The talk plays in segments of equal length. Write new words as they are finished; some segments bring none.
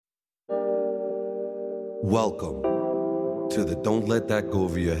Welcome to the Don't Let That Go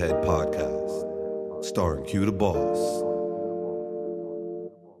Over Your Head podcast, starring Q the Boss.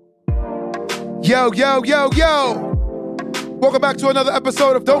 Yo, yo, yo, yo. Welcome back to another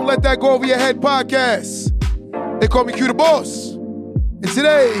episode of Don't Let That Go Over Your Head podcast. They call me Q the Boss. And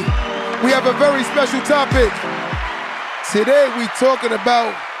today, we have a very special topic. Today, we talking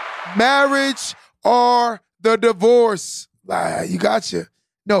about marriage or the divorce. You gotcha.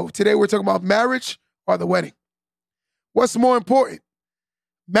 No, today we're talking about marriage or the wedding. What's more important,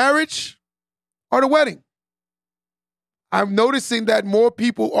 marriage or the wedding? I'm noticing that more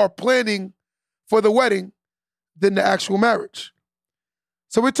people are planning for the wedding than the actual marriage.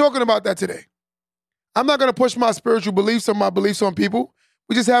 So we're talking about that today. I'm not going to push my spiritual beliefs or my beliefs on people.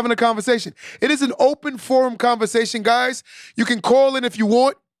 We're just having a conversation. It is an open forum conversation, guys. You can call in if you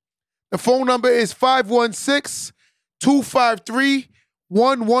want. The phone number is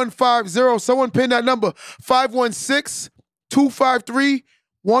 516-253-1150. Someone pin that number,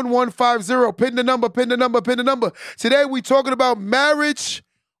 516-253-1150. Pin the number, pin the number, pin the number. Today we talking about marriage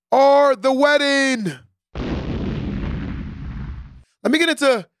or the wedding. Let me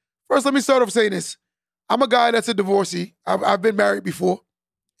start off saying this. I'm a guy that's a divorcee. I've been married before.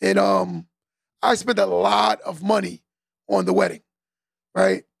 And I spent a lot of money on the wedding,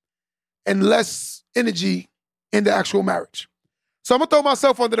 right? And less energy in the actual marriage. So I'm going to throw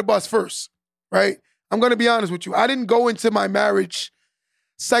myself under the bus first, right? I'm going to be honest with you. I didn't go into my marriage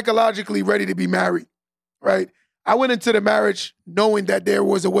psychologically ready to be married, right? I went into the marriage knowing that there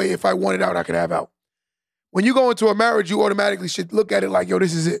was a way if I wanted out, I could have out. When you go into a marriage, you automatically should look at it like, yo,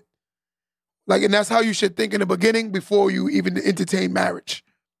 this is it. Like, and that's how you should think in the beginning before you even entertain marriage.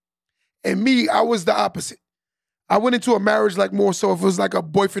 And me, I was the opposite. I went into a marriage like more so if it was like a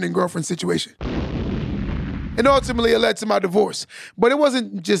boyfriend and girlfriend situation. And ultimately, it led to my divorce. But it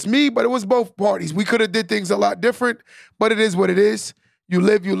wasn't just me, but it was both parties. We could have did things a lot different, but it is what it is. You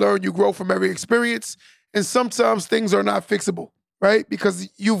live, you learn, you grow from every experience. And sometimes things are not fixable, right? Because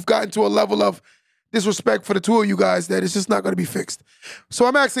you've gotten to a level of disrespect for the two of you guys that it's just not going to be fixed. So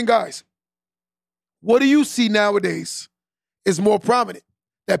I'm asking guys, what do you see nowadays is more prominent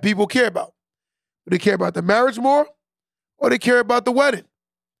that people care about? Do they care about the marriage more or they care about the wedding,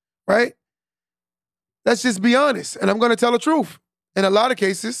 right? Let's just be honest, and I'm going to tell the truth. In a lot of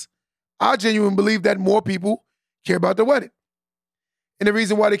cases, I genuinely believe that more people care about the wedding. And the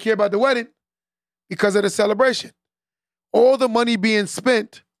reason why they care about the wedding, because of the celebration. All the money being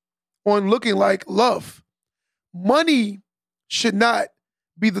spent on looking like love. Money should not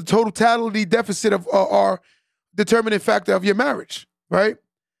be the totality deficit of or determining factor of your marriage, right?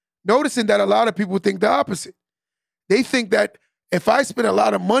 Noticing that a lot of people think the opposite. They think that if I spend a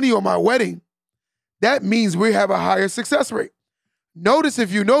lot of money on my wedding, that means we have a higher success rate. Notice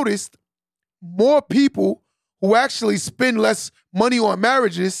if you noticed, more people who actually spend less money on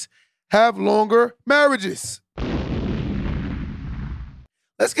marriages have longer marriages.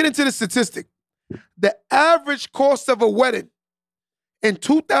 Let's get into the statistic. The average cost of a wedding in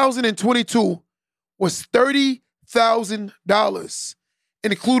 2022 was $30,000,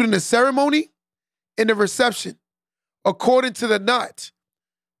 including the ceremony and the reception, according to the Knot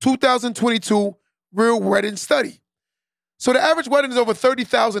 2022 Real Wedding Study. So the average wedding is over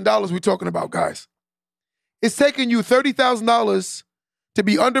 $30,000 we're talking about, guys. It's taking you $30,000 to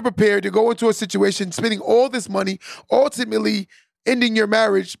be underprepared, to go into a situation, spending all this money, ultimately ending your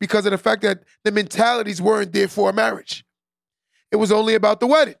marriage because of the fact that the mentalities weren't there for a marriage. It was only about the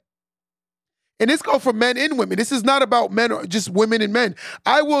wedding. And this goes for men and women. This is not about men or just women and men.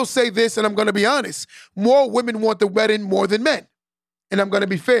 I will say this, and I'm going to be honest. More women want the wedding more than men. And I'm going to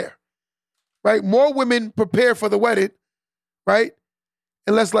be fair. Right? More women prepare for the wedding, right?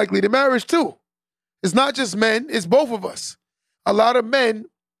 And less likely to marriage too. It's not just men, it's both of us. A lot of men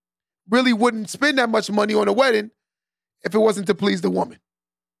really wouldn't spend that much money on a wedding if it wasn't to please the woman.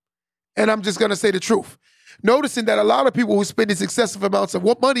 And I'm just going to say the truth. Noticing that a lot of people who spend these excessive amounts of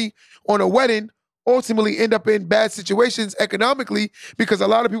money on a wedding ultimately end up in bad situations economically because a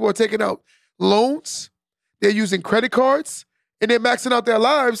lot of people are taking out loans, they're using credit cards, and they're maxing out their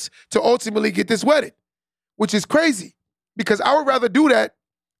lives to ultimately get this wedding, which is crazy because I would rather do that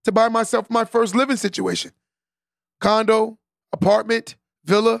to buy myself my first living situation. Condo, apartment,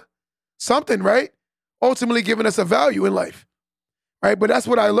 villa, something, right? Ultimately giving us a value in life, right? But that's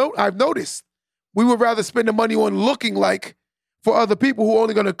what I've noticed. We would rather spend the money on looking like for other people who are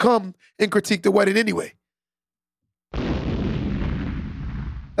only going to come and critique the wedding anyway.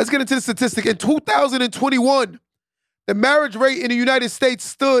 Let's get into the statistic. In 2021, the marriage rate in the United States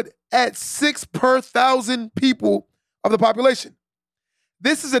stood at 6 per 1,000 people of the population.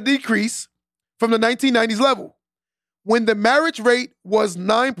 This is a decrease from the 1990s level, when the marriage rate was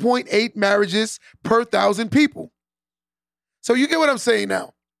 9.8 marriages per 1,000 people. So you get what I'm saying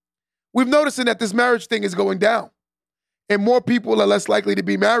now. We've noticed that this marriage thing is going down, and more people are less likely to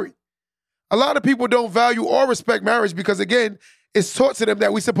be married. A lot of people don't value or respect marriage because, again, it's taught to them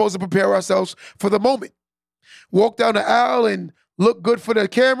that we're supposed to prepare ourselves for the moment. Walk down the aisle and look good for the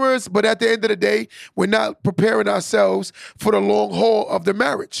cameras, but at the end of the day, we're not preparing ourselves for the long haul of the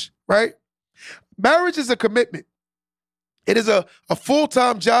marriage, right? Marriage is a commitment. It is a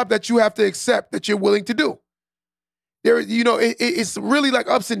full-time job that you have to accept, that you're willing to do. It's really like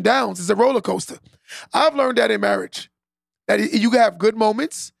ups and downs. It's a roller coaster. I've learned that in marriage, that you have good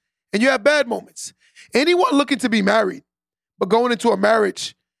moments and you have bad moments. Anyone looking to be married, but going into a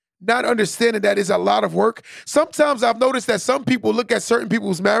marriage, not understanding that is a lot of work. Sometimes I've noticed that some people look at certain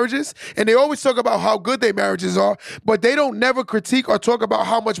people's marriages and they always talk about how good their marriages are, but they don't never critique or talk about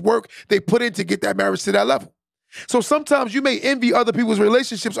how much work they put in to get that marriage to that level. So sometimes you may envy other people's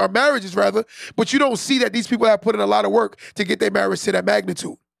relationships or marriages rather, but you don't see that these people have put in a lot of work to get their marriage to that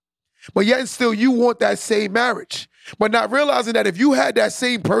magnitude. But yet and still you want that same marriage, but not realizing that if you had that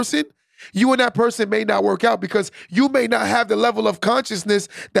same person, you and that person may not work out because you may not have the level of consciousness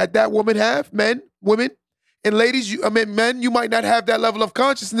that that woman have, men, women, and ladies, men, you might not have that level of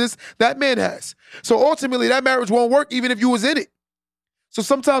consciousness that man has. So ultimately that marriage won't work even if you was in it. So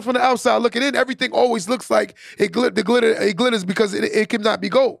sometimes from the outside looking in, everything always looks like it glitters because it cannot be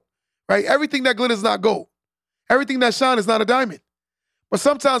gold, right? Everything that glitters is not gold. Everything that shines is not a diamond. But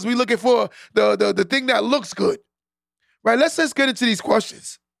sometimes we're looking for the thing that looks good, right? Let's just get into these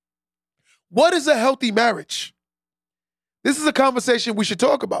questions. What is a healthy marriage? This is a conversation we should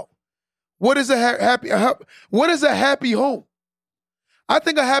talk about. What is a happy home? I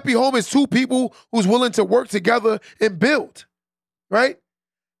think a happy home is two people who's willing to work together and build, right?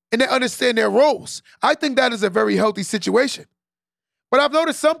 And they understand their roles. I think that is a very healthy situation. But I've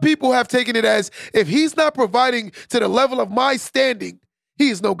noticed some people have taken it as if he's not providing to the level of my standing, he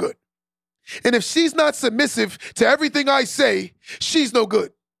is no good. And if she's not submissive to everything I say, she's no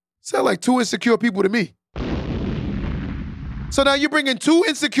good. Sound like two insecure people to me. So now you're bringing two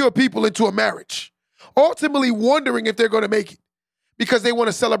insecure people into a marriage, ultimately wondering if they're going to make it because they want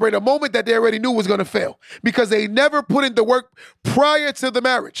to celebrate a moment that they already knew was going to fail because they never put in the work prior to the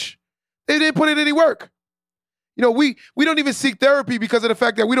marriage. They didn't put in any work. You know, we don't even seek therapy because of the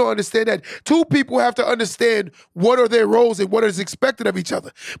fact that we don't understand that two people have to understand what are their roles and what is expected of each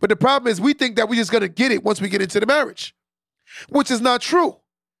other. But the problem is we think that we're just going to get it once we get into the marriage, which is not true.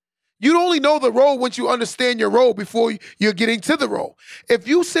 You only know the role once you understand your role before you're getting to the role. If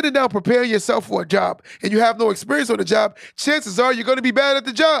you sitting down preparing yourself for a job and you have no experience on the job, chances are you're going to be bad at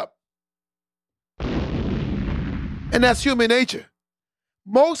the job. And that's human nature.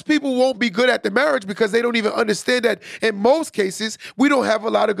 Most people won't be good at the marriage because they don't even understand that in most cases, we don't have a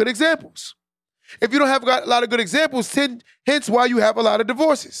lot of good examples. If you don't have a lot of good examples, hence why you have a lot of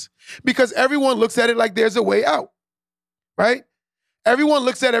divorces. Because everyone looks at it like there's a way out, right? Everyone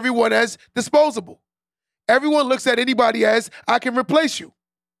looks at everyone as disposable. Everyone looks at anybody as, I can replace you.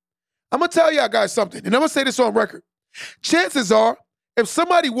 I'm going to tell y'all guys something, and I'm going to say this on record. Chances are, if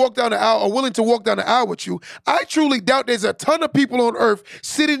somebody walked down the aisle or willing to walk down the aisle with you, I truly doubt there's a ton of people on earth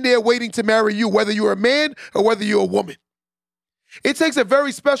sitting there waiting to marry you, whether you're a man or whether you're a woman. It takes a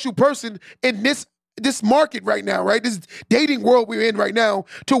very special person in this market right now, right? This dating world we're in right now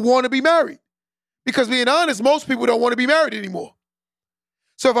to want to be married. Because being honest, most people don't want to be married anymore.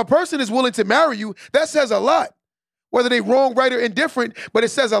 So if a person is willing to marry you, that says a lot. Whether they wrong, right, or indifferent, but it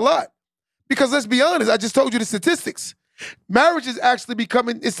says a lot. Because let's be honest, I just told you the statistics. Marriage is actually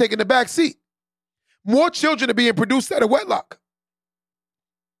taking the back seat. More children are being produced out of wedlock.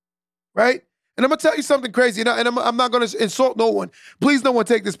 Right? And I'm going to tell you something crazy, and I'm not going to insult no one. Please no one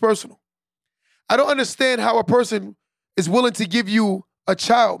take this personal. I don't understand how a person is willing to give you a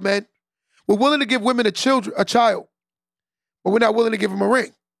child, man. We're willing to give women a child. But we're not willing to give them a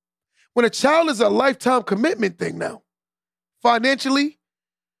ring. When a child is a lifetime commitment thing now, financially,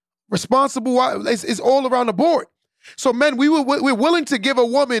 responsible, it's all around the board. So men, we're willing to give a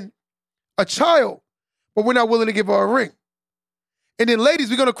woman a child, but we're not willing to give her a ring. And then ladies,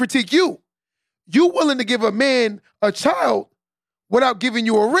 we're going to critique you. You willing to give a man a child without giving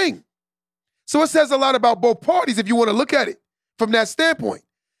you a ring. So it says a lot about both parties if you want to look at it from that standpoint.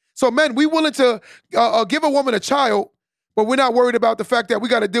 So men, we willing to give a woman a child, but we're not worried about the fact that we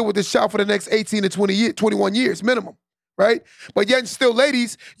got to deal with this child for the next 18 to 21 years minimum, right? But yet still,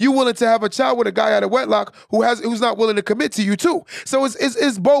 ladies, you willing to have a child with a guy out of wedlock who's not willing to commit to you too. So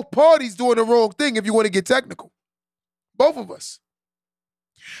it's both parties doing the wrong thing if you want to get technical. Both of us.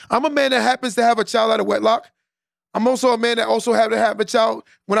 I'm a man that happens to have a child out of wedlock. I'm also a man that also had to have a child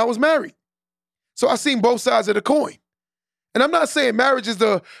when I was married. So I've seen both sides of the coin. And I'm not saying marriage is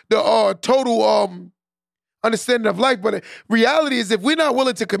the total understanding of life, but the reality is if we're not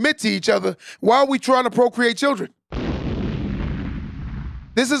willing to commit to each other, why are we trying to procreate children?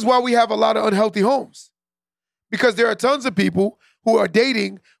 This is why we have a lot of unhealthy homes. Because there are tons of people who are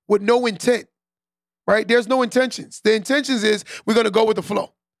dating with no intent, right? There's no intentions. The intentions is we're going to go with the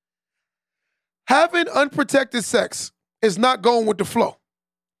flow. Having unprotected sex is not going with the flow.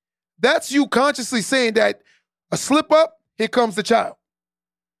 That's you consciously saying that a slip up, here comes the child.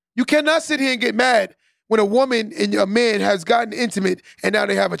 You cannot sit here and get mad when a woman and a man has gotten intimate and now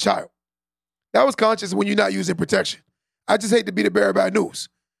they have a child. That was conscious when you're not using protection. I just hate to be the bearer of bad news.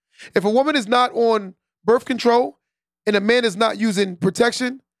 If a woman is not on birth control and a man is not using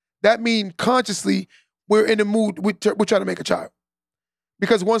protection, that means consciously we're in the mood, we're trying to make a child.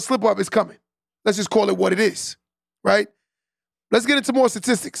 Because one slip up is coming. Let's just call it what it is, right? Let's get into more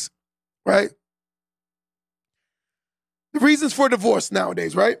statistics, right? The reasons for divorce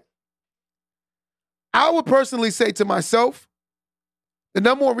nowadays, right? I would personally say to myself, the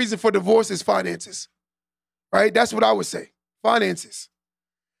number one reason for divorce is finances, right? That's what I would say, finances.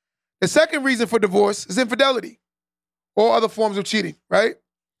 The second reason for divorce is infidelity or other forms of cheating, right?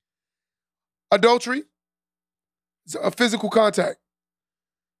 Adultery, a physical contact,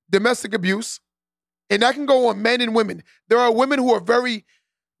 domestic abuse, and that can go on men and women. There are women who are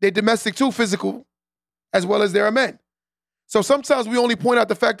they're domestic too, physical, as well as there are men. So sometimes we only point out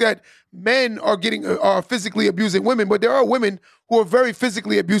the fact that men are physically abusing women, but there are women who are very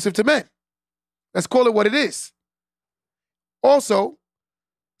physically abusive to men. Let's call it what it is. Also,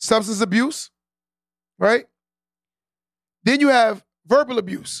 substance abuse, right? Then you have verbal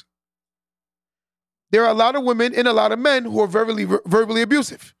abuse. There are a lot of women and a lot of men who are verbally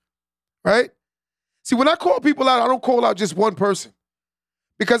abusive, right? See, when I call people out, I don't call out just one person.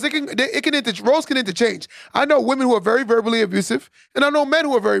 Because roles can interchange. I know women who are very verbally abusive, and I know men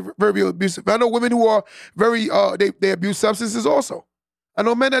who are very verbally abusive. I know women who are they abuse substances also. I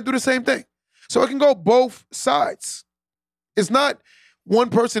know men that do the same thing. So it can go both sides. It's not one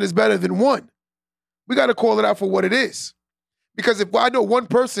person is better than one. We got to call it out for what it is. Because if I know one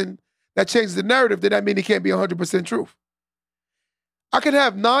person that changes the narrative, then that means it can't be 100% truth. I can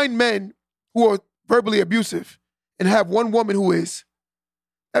have 9 men who are verbally abusive and have one woman who is.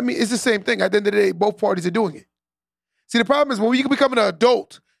 I mean, it's the same thing. At the end of the day, both parties are doing it. See, the problem is when you become an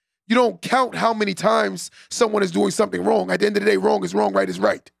adult, you don't count how many times someone is doing something wrong. At the end of the day, wrong is wrong, right is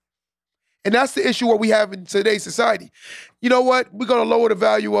right. And that's the issue what we have in today's society. You know what? We're going to lower the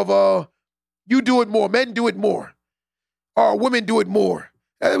value of you do it more, men do it more, or women do it more.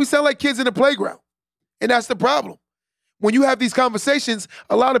 We sound like kids in the playground. And that's the problem. When you have these conversations,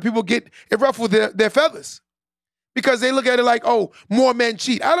 a lot of people get it ruffle their feathers. Because they look at it like, oh, more men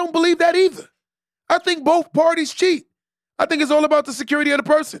cheat. I don't believe that either. I think both parties cheat. I think it's all about the security of the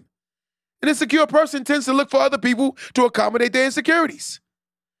person. An insecure person tends to look for other people to accommodate their insecurities.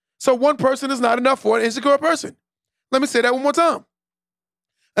 So one person is not enough for an insecure person. Let me say that one more time.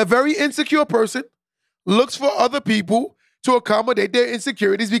 A very insecure person looks for other people to accommodate their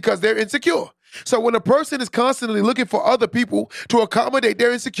insecurities because they're insecure. So when a person is constantly looking for other people to accommodate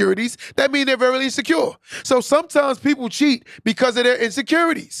their insecurities, that means they're very insecure. So sometimes people cheat because of their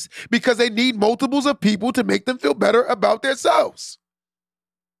insecurities, because they need multiples of people to make them feel better about themselves.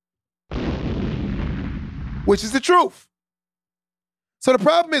 Which is the truth. So the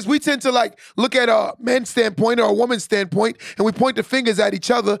problem is we tend to look at a man's standpoint or a woman's standpoint and we point the fingers at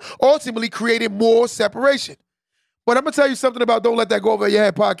each other, ultimately creating more separation. But I'm going to tell you something about Don't Let That Go Over Your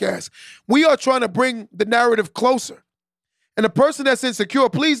Head podcast. We are trying to bring the narrative closer. And the person that's insecure,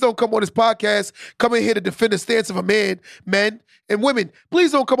 please don't come on this podcast, come in here to defend the stance of a man, men, and women.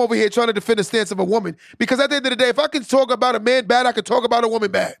 Please don't come over here trying to defend the stance of a woman. Because at the end of the day, if I can talk about a man bad, I can talk about a woman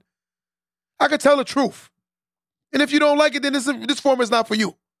bad. I can tell the truth. And if you don't like it, then this forum is not for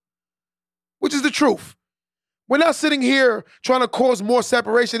you. Which is the truth. We're not sitting here trying to cause more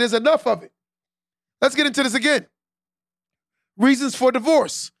separation. There's enough of it. Let's get into this again. Reasons for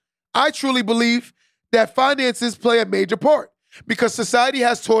divorce. I truly believe that finances play a major part because society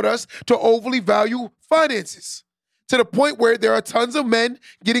has taught us to overly value finances to the point where there are tons of men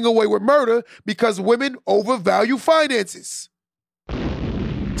getting away with murder because women overvalue finances.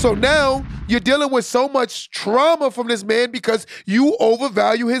 So now you're dealing with so much trauma from this man because you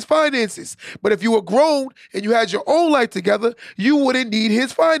overvalue his finances. But if you were grown and you had your own life together, you wouldn't need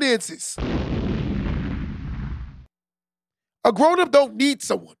his finances. A grown-up don't need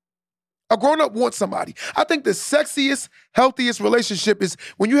someone. A grown-up wants somebody. I think the sexiest, healthiest relationship is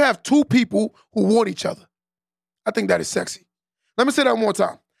when you have two people who want each other. I think that is sexy. Let me say that one more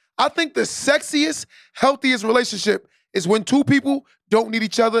time. I think the sexiest, healthiest relationship is when two people don't need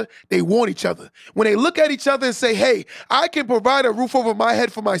each other, they want each other. When they look at each other and say, hey, I can provide a roof over my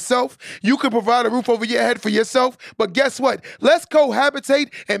head for myself, you can provide a roof over your head for yourself, but guess what? Let's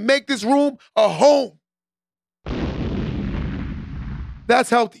cohabitate and make this room a home. That's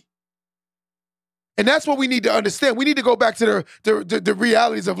healthy. And that's what we need to understand. We need to go back to the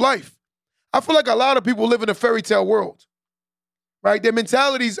realities of life. I feel like a lot of people live in a fairy tale world, right? Their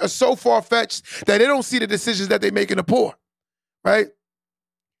mentalities are so far-fetched that they don't see the decisions that they make in the poor, right?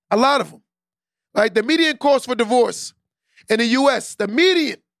 A lot of them, right? The median cost for divorce in the U.S., the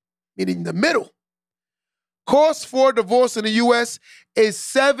median, meaning the middle, cost for divorce in the U.S. is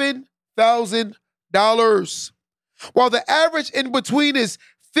 $7,000, while the average in between is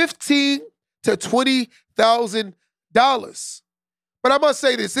 $15,000 to $20,000. But I must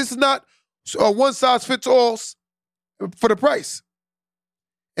say this is not a one-size-fits-all for the price.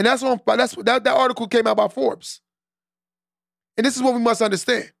 And that article came out by Forbes. And this is what we must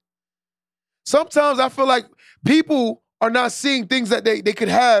understand. Sometimes I feel like people are not seeing things that they could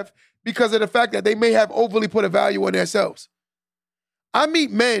have because of the fact that they may have overly put a value on themselves. I meet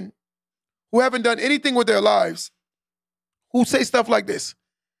men who haven't done anything with their lives who say stuff like this.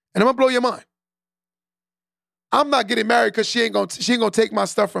 And I'm going to blow your mind. I'm not getting married because she ain't gonna take my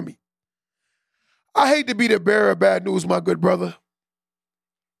stuff from me. I hate to be the bearer of bad news, my good brother.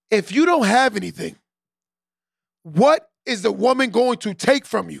 If you don't have anything, what is the woman going to take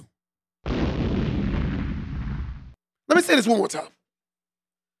from you? Let me say this one more time.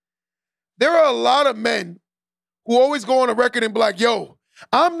 There are a lot of men who always go on a record and be like, yo,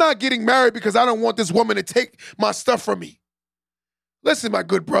 I'm not getting married because I don't want this woman to take my stuff from me. Listen, my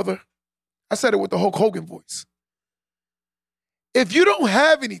good brother. I said it with the Hulk Hogan voice. If you don't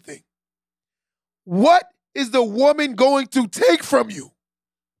have anything, what is the woman going to take from you?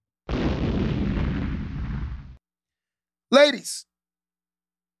 Ladies,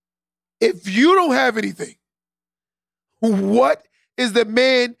 if you don't have anything, what is the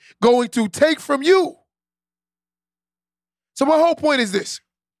man going to take from you? So my whole point is this.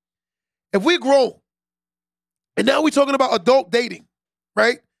 If we grow, and now we're talking about adult dating,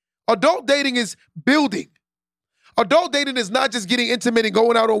 right? Adult dating is building. Adult dating is not just getting intimate and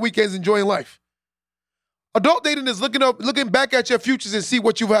going out on weekends enjoying life. Adult dating is looking back at your futures and see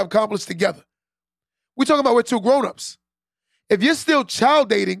what you have accomplished together. We're talking about we're two grown-ups. If you're still child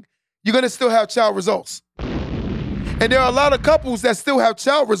dating, you're going to still have child results. And there are a lot of couples that still have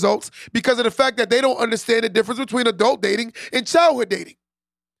child results because of the fact that they don't understand the difference between adult dating and childhood dating.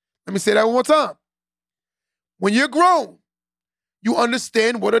 Let me say that one more time. When you're grown, you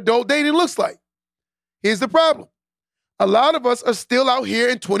understand what adult dating looks like. Here's the problem. A lot of us are still out here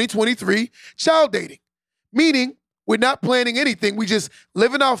in 2023 child dating, meaning we're not planning anything. We just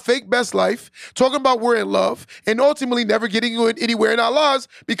living our fake best life, talking about we're in love, and ultimately never getting anywhere in our lives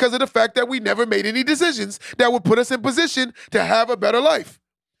because of the fact that we never made any decisions that would put us in position to have a better life.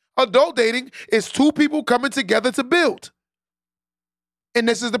 Adult dating is two people coming together to build. And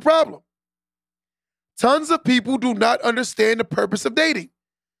this is the problem. Tons of people do not understand the purpose of dating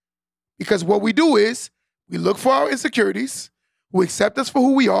because what we do is we look for our insecurities, we accept us for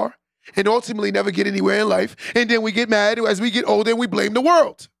who we are, and ultimately never get anywhere in life. And then we get mad as we get older and we blame the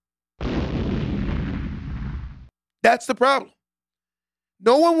world. That's the problem.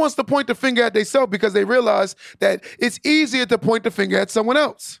 No one wants to point the finger at themselves because they realize that it's easier to point the finger at someone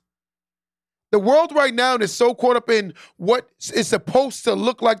else. The world right now is so caught up in what is supposed to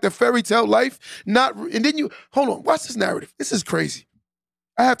look like the fairy tale life. And then hold on, watch this narrative. This is crazy.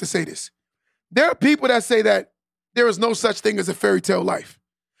 I have to say this. There are people that say that there is no such thing as a fairy tale life.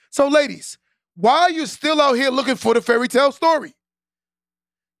 So ladies, why are you still out here looking for the fairy tale story?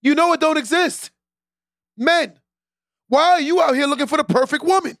 You know it don't exist. Men, why are you out here looking for the perfect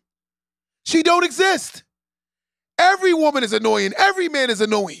woman? She don't exist. Every woman is annoying. Every man is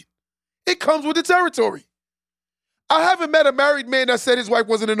annoying. It comes with the territory. I haven't met a married man that said his wife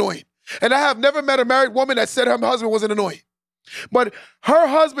wasn't annoying. And I have never met a married woman that said her husband wasn't annoying. But her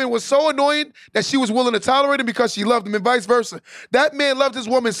husband was so annoying that she was willing to tolerate him because she loved him and vice versa. That man loved his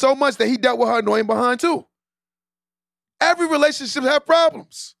woman so much that he dealt with her annoying behind too. Every relationship has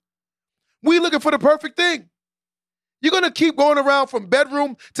problems. We looking for the perfect thing. You're going to keep going around from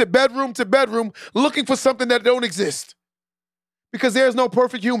bedroom to bedroom to bedroom looking for something that don't exist because there's no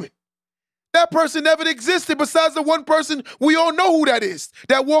perfect human. That person never existed besides the one person we all know who that is,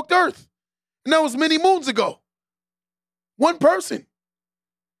 that walked Earth. And that was many moons ago. One person.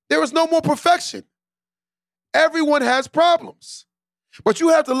 There is no more perfection. Everyone has problems. But you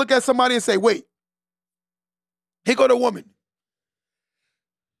have to look at somebody and say, wait, here go the woman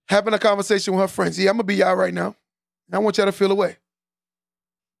having a conversation with her friends. Yeah, I'm going to be y'all right now. And I want y'all to feel away.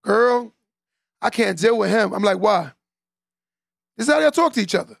 Girl, I can't deal with him. I'm like, why? This is how y'all talk to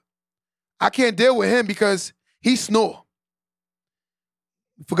each other. I can't deal with him because he snore.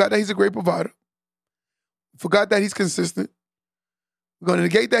 Forgot that he's a great provider. Forgot that he's consistent. We're going to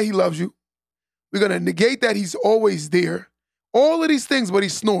negate that he loves you. We're going to negate that he's always there. All of these things, but he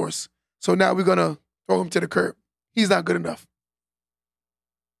snores. So now we're going to throw him to the curb. He's not good enough.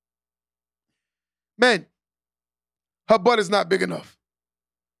 Men, her butt is not big enough.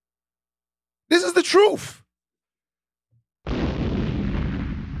 This is the truth.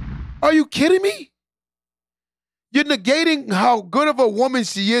 Are you kidding me? You're negating how good of a woman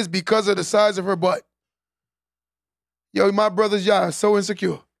she is because of the size of her butt. Yo, my brother's is so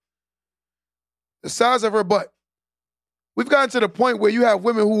insecure. The size of her butt. We've gotten to the point where you have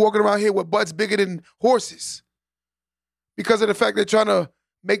women who walking around here with butts bigger than horses because of the fact they're trying to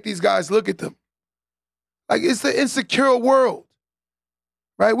make these guys look at them. Like, it's the insecure world,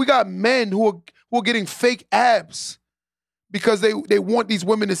 right? We got men who are getting fake abs because they want these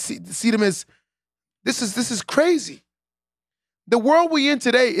women to see them as, this is crazy. The world we in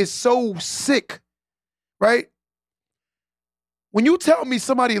today is so sick, right? When you tell me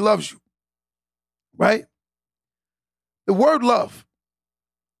somebody loves you, right? The word love,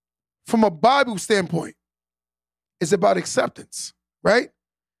 from a Bible standpoint, is about acceptance, right?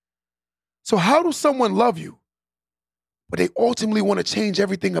 So how does someone love you, but they ultimately want to change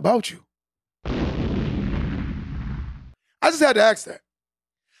everything about you? I just had to ask that.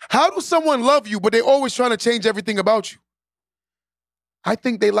 How does someone love you, but they're always trying to change everything about you? I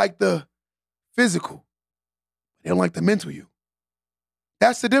think they like the physical. They don't like the mental you.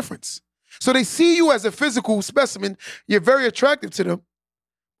 That's the difference. So they see you as a physical specimen. You're very attractive to them.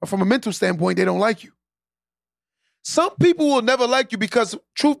 But from a mental standpoint, they don't like you. Some people will never like you because,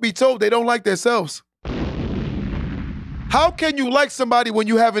 truth be told, they don't like themselves. How can you like somebody when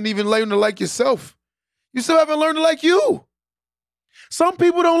you haven't even learned to like yourself? You still haven't learned to like you. Some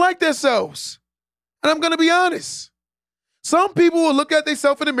people don't like themselves. And I'm going to be honest. Some people will look at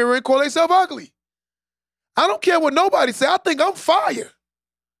themselves in the mirror and call themselves ugly. I don't care what nobody say. I think I'm fire.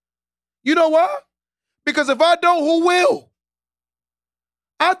 You know why? Because if I don't, who will?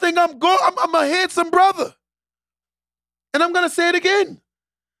 I think I'm a handsome brother. And I'm going to say it again.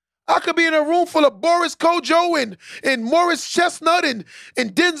 I could be in a room full of Boris Kojo and Morris Chestnut and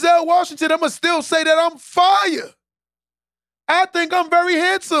Denzel Washington. I'm going to still say that I'm fire. I think I'm very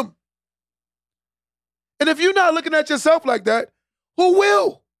handsome. And if you're not looking at yourself like that, who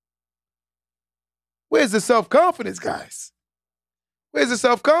will? Where's the self-confidence, guys? Where's the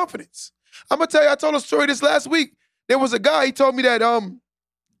self-confidence? I'm going to tell you, I told a story this last week. There was a guy, he told me that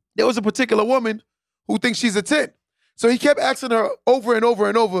there was a particular woman who thinks she's a 10. So he kept asking her over and over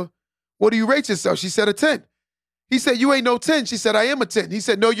and over, what do you rate yourself? She said a 10. He said, you ain't no 10. She said, I am a 10. He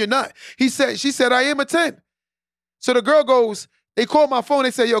said, no, you're not. She said, I am a 10. So the girl goes, they call my phone,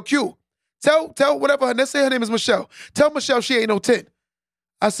 they say, yo, Q, tell whatever, let's say her name is Michelle. Tell Michelle she ain't no 10.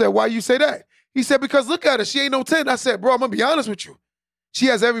 I said, why you say that? He said, because look at her, she ain't no 10. I said, bro, I'm going to be honest with you. She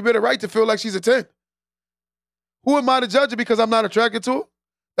has every bit of right to feel like she's a 10. Who am I to judge her because I'm not attracted to her?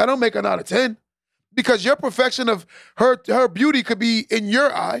 That don't make her not a 10. Because your perfection of her beauty could be in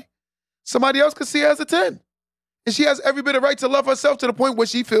your eye. Somebody else could see her as a 10. And she has every bit of right to love herself to the point where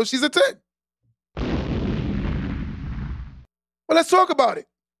she feels she's a 10. Well, let's talk about it.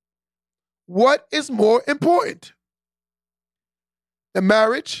 What is more important? The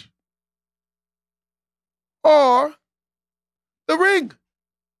marriage or the ring?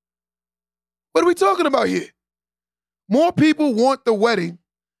 What are we talking about here? More people want the wedding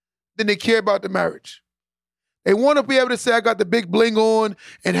than they care about the marriage. They want to be able to say, I got the big bling on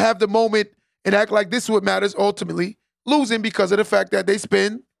and have the moment and act like this is what matters ultimately, losing because of the fact that they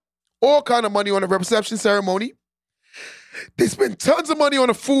spend all kind of money on a reception ceremony. They spend tons of money on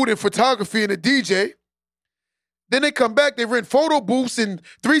the food and photography and a DJ. Then they come back, they rent photo booths and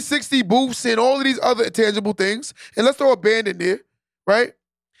 360 booths and all of these other intangible things. And let's throw a band in there, right?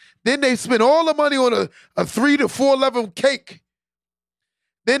 Then they spend all the money on a 3 to 4 level cake.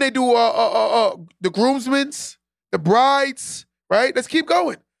 Then they do the groomsmen's, the brides, right? Let's keep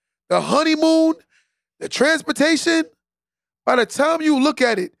going. The honeymoon, the transportation. By the time you look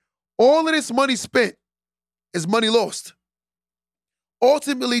at it, all of this money spent is money lost.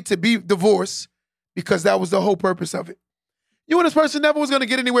 Ultimately to be divorced because that was the whole purpose of it. You and this person never was going to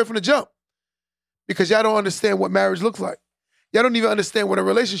get anywhere from the jump because y'all don't understand what marriage looks like. Y'all don't even understand what a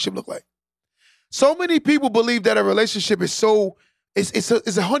relationship look like. So many people believe that a relationship is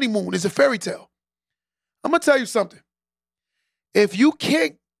it's a honeymoon, it's a fairy tale. I'm gonna tell you something. If you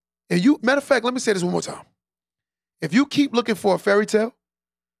can't, matter of fact, let me say this one more time. If you keep looking for a fairy tale,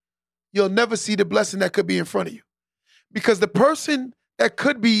 you'll never see the blessing that could be in front of you. Because the person that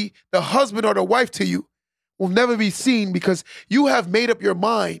could be the husband or the wife to you will never be seen because you have made up your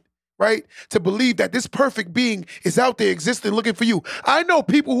mind, right, to believe that this perfect being is out there existing looking for you. I know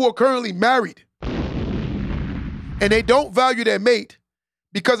people who are currently married and they don't value their mate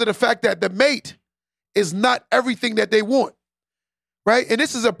because of the fact that the mate is not everything that they want, right? And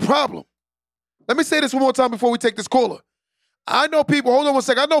this is a problem. Let me say this one more time before we take this caller. I know people, hold on one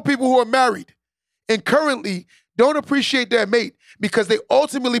second. I know people who are married and currently don't appreciate their mate because they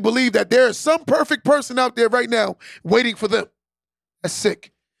ultimately believe that there is some perfect person out there right now waiting for them. That's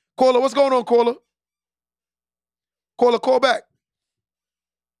sick. Caller, what's going on, caller? Caller, call back.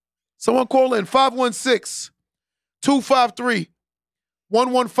 Someone call in 516-253-1150.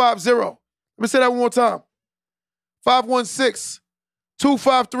 Let me say that one more time.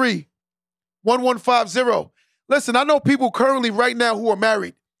 516-253-1150. Listen, I know people currently right now who are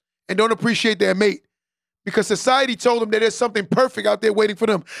married and don't appreciate their mate because society told them that there's something perfect out there waiting for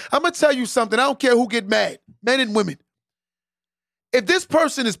them. I'm going to tell you something. I don't care who get mad, men and women. If this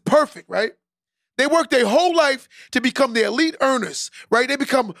person is perfect, right? They work their whole life to become the elite earners, right? They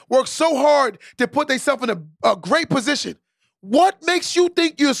work so hard to put themselves in a great position. What makes you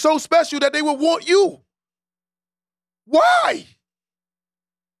think you're so special that they would want you? Why?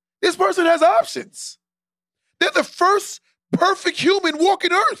 This person has options. They're the first perfect human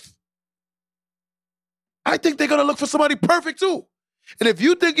walking earth. I think they're going to look for somebody perfect too. And if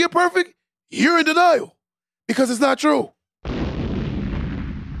you think you're perfect, you're in denial because it's not true.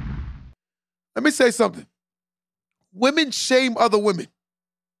 Let me say something. Women shame other women,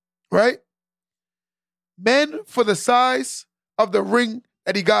 right? Men for the size of the ring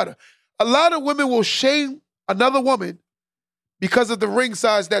that he got her. A lot of women will shame another woman because of the ring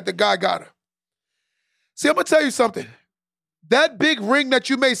size that the guy got her. See, I'm going to tell you something. That big ring that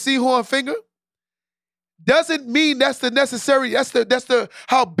you may see on her finger doesn't mean that's the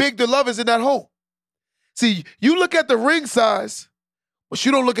how big the love is in that home. See, you look at the ring size, but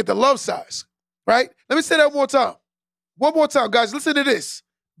you don't look at the love size, right? Let me say that one more time. One more time, guys. Listen to this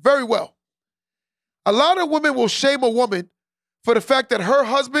very well. A lot of women will shame a woman for the fact that her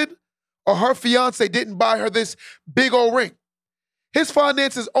husband or her fiance didn't buy her this big old ring. His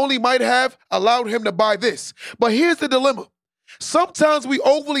finances only might have allowed him to buy this. But here's the dilemma. Sometimes we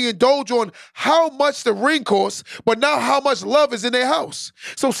overly indulge on how much the ring costs, but not how much love is in their house.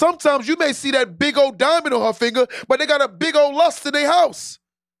 So sometimes you may see that big old diamond on her finger, but they got a big old lust in their house.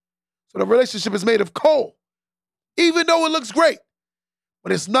 So the relationship is made of coal, even though it looks great,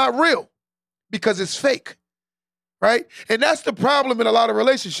 but it's not real because it's fake. Right? And that's the problem in a lot of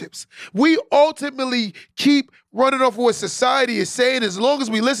relationships. We ultimately keep running off what society is saying. As long as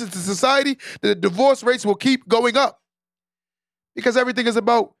we listen to society, the divorce rates will keep going up. Because everything is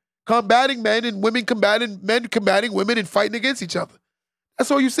about combating men and men combating women and fighting against each other. That's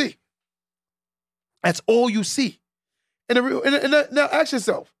all you see. That's all you see. And now ask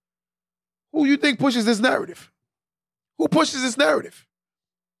yourself, who you think pushes this narrative? Who pushes this narrative?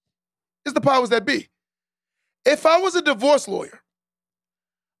 It's the powers that be. If I was a divorce lawyer,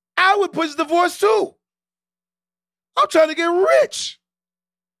 I would push divorce too. I'm trying to get rich.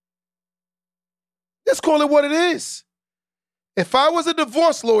 Let's call it what it is. If I was a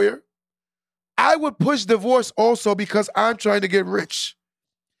divorce lawyer, I would push divorce also because I'm trying to get rich.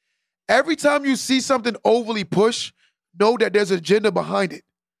 Every time you see something overly pushed, know that there's an agenda behind it,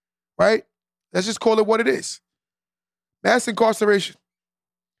 right? Let's just call it what it is. Mass incarceration.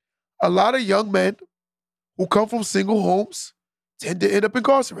 A lot of young men who come from single homes tend to end up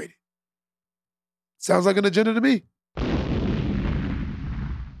incarcerated. Sounds like an agenda to me.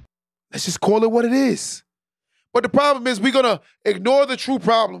 Let's just call it what it is. But the problem is we're going to ignore the true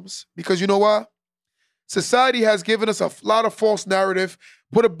problems because you know why? Society has given us a lot of false narrative,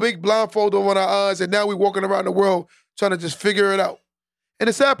 put a big blindfold over our eyes, and now we're walking around the world trying to just figure it out. And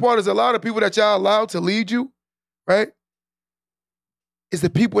the sad part is a lot of people that y'all allowed to lead you, right, is the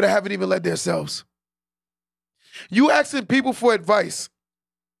people that haven't even led themselves. You asking people for advice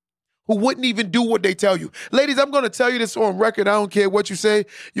who wouldn't even do what they tell you. Ladies, I'm going to tell you this on record. I don't care what you say.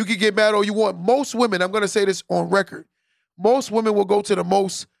 You can get mad all you want. Most women, I'm going to say this on record. Most women will go to the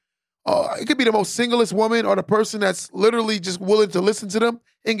most, it could be the most singlest woman or the person that's literally just willing to listen to them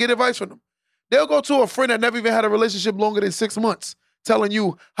and get advice from them. They'll go to a friend that never even had a relationship longer than 6 months telling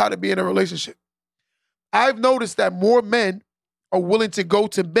you how to be in a relationship. I've noticed that more men are willing to go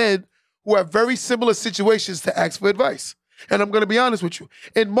to men who have very similar situations to ask for advice. And I'm going to be honest with you.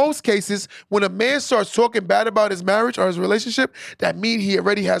 In most cases, when a man starts talking bad about his marriage or his relationship, that means he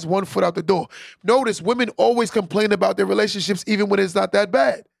already has one foot out the door. Notice, women always complain about their relationships even when it's not that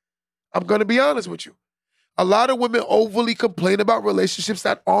bad. I'm going to be honest with you. A lot of women overly complain about relationships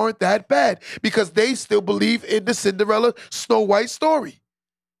that aren't that bad because they still believe in the Cinderella Snow White story.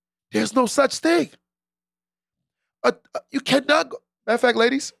 There's no such thing. You cannot go. Matter of fact,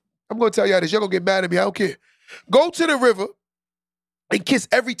 ladies, I'm going to tell y'all this. You're going to get mad at me. I don't care. Go to the river and kiss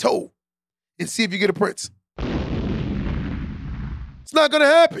every toad and see if you get a prince. It's not going to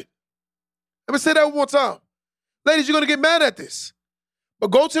happen. Let me say that one more time. Ladies, you're going to get mad at this.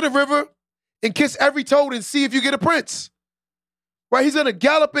 But go to the river and kiss every toad and see if you get a prince. Right? He's going to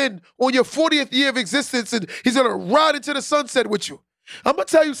gallop in on your 40th year of existence and he's going to ride into the sunset with you. I'm going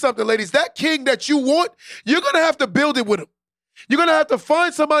to tell you something, ladies. That king that you want, you're going to have to build it with him. You're going to have to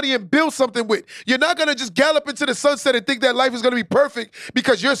find somebody and build something with. You're not going to just gallop into the sunset and think that life is going to be perfect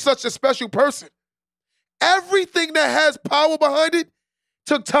because you're such a special person. Everything that has power behind it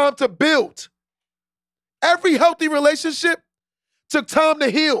took time to build. Every healthy relationship took time to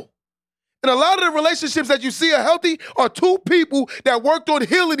heal. And a lot of the relationships that you see are healthy are two people that worked on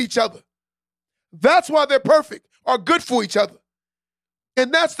healing each other. That's why they're perfect, are good for each other.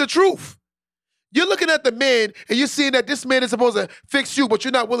 And that's the truth. You're looking at the man and you're seeing that this man is supposed to fix you, but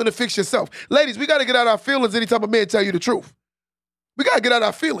you're not willing to fix yourself. Ladies, we got to get out our feelings anytime a man tell you the truth. We got to get out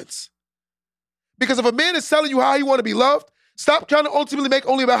our feelings. Because if a man is telling you how you want to be loved, stop trying to ultimately make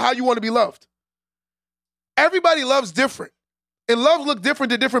only about how you want to be loved. Everybody loves different. And love look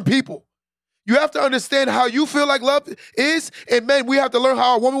different to different people. You have to understand how you feel like love is. And men, we have to learn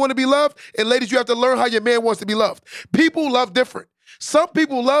how a woman want to be loved. And ladies, you have to learn how your man wants to be loved. People love different. Some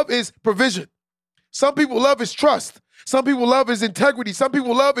people love is provision. Some people love is trust. Some people love is integrity. Some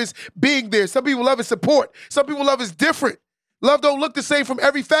people love is being there. Some people love is support. Some people love is different. Love don't look the same from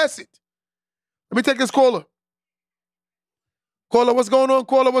every facet. Let me take this caller. Caller, what's going on?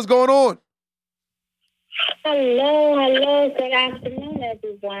 Caller, what's going on? Hello. Good afternoon,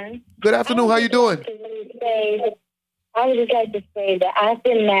 everyone. Good afternoon. How you doing? I would just like to say that I've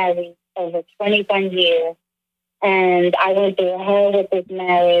been married over 21 years. And I went through hell with this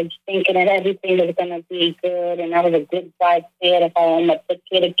marriage, thinking that everything was going to be good. And I was a good wife, stayed at home, I took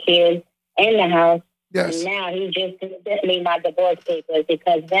care of kids in the house. Yes. And now he just sent me my divorce papers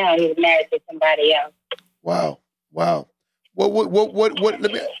because now he's married to somebody else. Wow. What,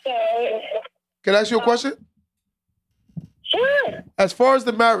 let me, can I ask you a question? Sure. As far as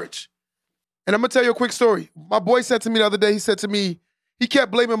the marriage, and I'm going to tell you a quick story. My boy said to me the other day, he said to me, he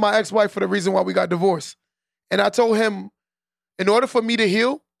kept blaming my ex-wife for the reason why we got divorced. And I told him, in order for me to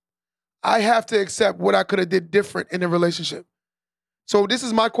heal, I have to accept what I could have did different in the relationship. So this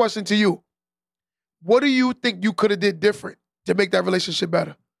is my question to you. What do you think you could have did different to make that relationship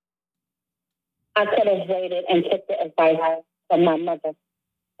better? I could have waited and took the advice from my mother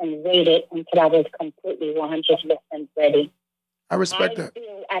and waited until I was completely 100% ready. I respect that.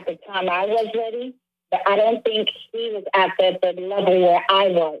 At the time I was ready, but I don't think he was at the level where I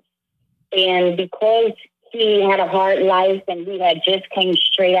was. And because he had a hard life and he had just came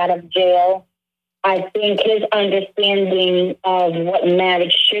straight out of jail, I think his understanding of what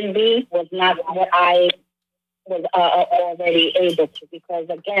marriage should be was not what I was already able to. Because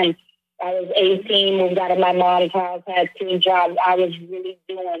again, I was 18, moved out of my mom's house, had 2 jobs. I was really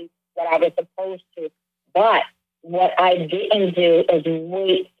doing what I was supposed to. But what I didn't do is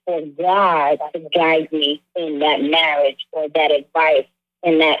wait for God to guide me in that marriage or that advice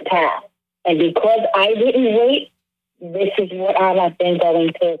in that path. And because I didn't wait, this is what I've been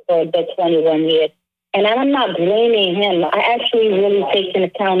going through for the 21 years. And I'm not blaming him. I actually really take an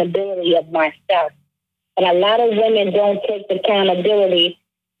accountability of myself. And a lot of women don't take the accountability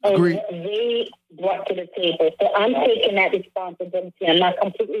of what they brought to the table. So I'm taking that responsibility. I'm not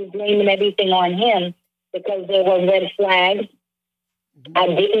completely blaming everything on him because there were red flags I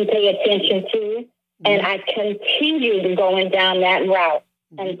didn't pay attention to. And I continued going down that route.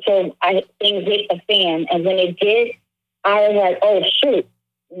 Until things hit the fan. And when it did, I was like, oh, shoot.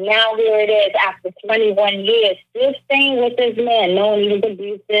 Now here it is after 21 years, still staying with this man, knowing he was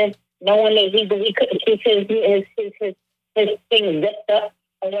abusive, knowing that he couldn't keep his things zipped up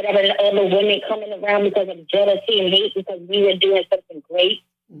or whatever, and other women coming around because of jealousy and hate because we were doing something great.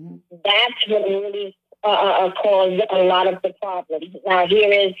 Mm-hmm. That's what really caused a lot of the problems. Now he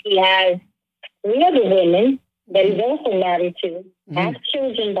has 3 other women that he's also married to, has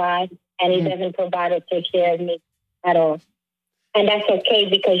children by, and he doesn't provide or take care of me at all. And that's okay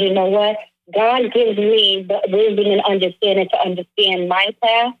because you know what? God gives me the wisdom and understanding to understand my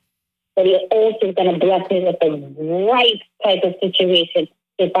path, but He also is going to bless me with the right type of situation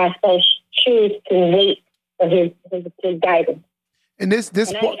if I so choose to wait for His guidance. And this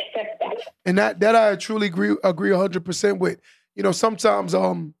And I part, accept that. and that I truly agree 100% with. You know, sometimes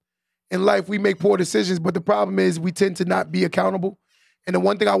in life we make poor decisions, but the problem is we tend to not be accountable. And the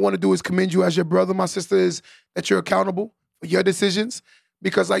one thing I want to do is commend you as your brother, my sister, is that you're accountable for your decisions.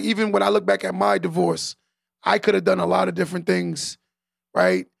 Because like even when I look back at my divorce, I could have done a lot of different things,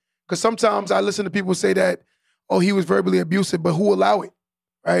 right? Because sometimes I listen to people say that, oh, he was verbally abusive, but who allow it,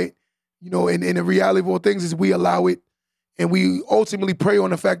 right? You know, and the reality of all things is we allow it, and we ultimately prey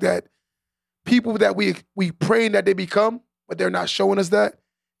on the fact that people that we praying that they become, but they're not showing us that,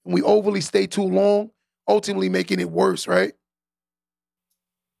 and we overly stay too long, ultimately making it worse, right?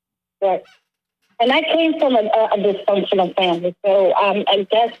 Right. And I came from a dysfunctional family. So I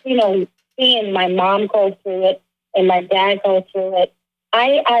guess, you know, seeing my mom go through it and my dad go through it,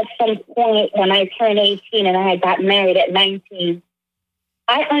 at some point when I turned 18 and I got married at 19,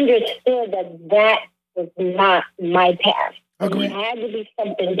 I understood that was not my path. Agreed. It had to be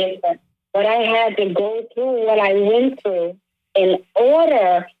something different. But I had to go through what I went through in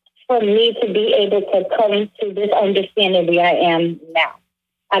order for me to be able to come to this understanding where I am now.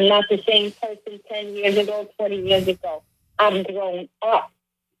 I'm not the same person 10 years ago, 20 years ago. I've grown up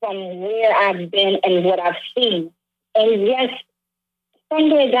from where I've been and what I've seen. And yes,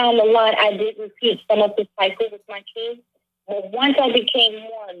 somewhere down the line, I did repeat some of the cycle with my kids. But once I became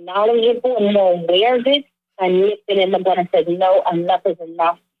more knowledgeable and more aware of it, I lifted in the butt and said, no, enough is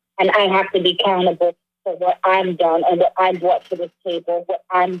enough. And I have to be accountable for what I've done and what I brought to the table, what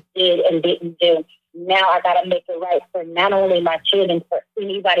I did and didn't do. Now I got to make it right for not only my children, for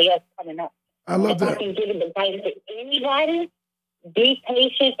anybody else coming up. I love if that. I can give advice to anybody, be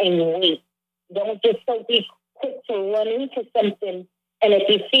patient and wait. Don't just so be quick to run into something. And if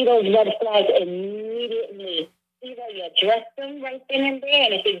you see those red flags, immediately either you address them right then and there,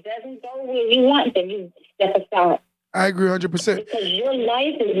 and if it doesn't go where you want, then you step aside. I agree 100%. Because your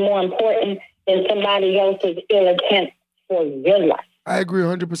life is more important than somebody else's ill intent for your life. I agree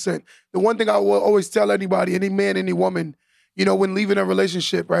 100%. The one thing I will always tell anybody, any man, any woman, you know, when leaving a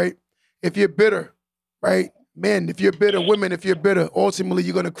relationship, right? If you're bitter, right? Men, if you're bitter, women, if you're bitter, ultimately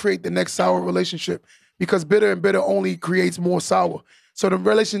you're going to create the next sour relationship, because bitter and bitter only creates more sour. So the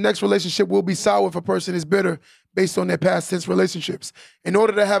next relationship will be sour if a person is bitter based on their past tense relationships. In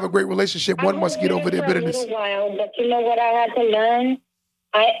order to have a great relationship, one must get over their bitterness. A little while, but you know what I had to learn?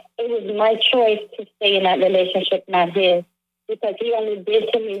 It was my choice to stay in that relationship, not his. Because he only did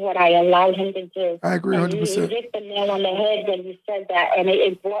to me what I allowed him to do. I agree 100%. You hit the nail on the head when you said that. And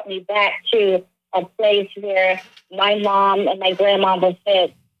it brought me back to a place where my mom and my grandmother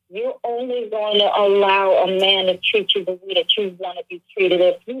said, you're only going to allow a man to treat you the way that you want to be treated.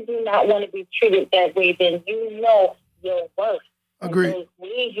 If you do not want to be treated that way, then you know your worth. Agreed. And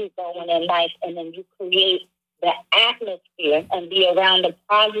where you're going in life, and then you create the atmosphere and be around the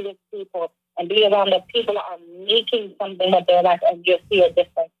positive people and be around the people that are making something of their life, and you'll see a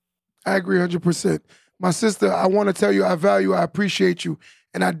difference. I agree 100%. My sister, I want to tell you I appreciate you.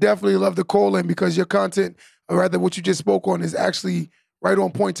 And I definitely love the call in, because your content, or rather what you just spoke on, is actually right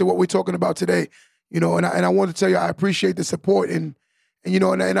on point to what we're talking about today. You know, and I want to tell you I appreciate the support, and you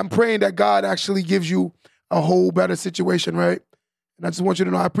know, and I'm praying that God actually gives you a whole better situation, right? And I just want you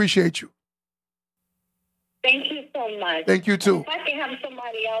to know I appreciate you. Thank you so much. Thank you too. If I can have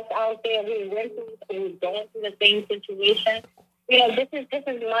somebody else out there who's going through the same situation, you know, this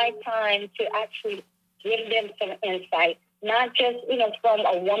is my time to actually give them some insight, not just, you know, from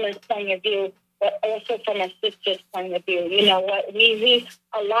a woman's point of view, but also from a sister's point of view. You know what?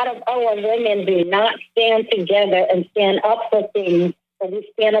 A lot of our women do not stand together and stand up for things, but we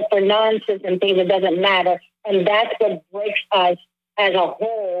stand up for nonsense and things that doesn't matter. And that's what breaks us as a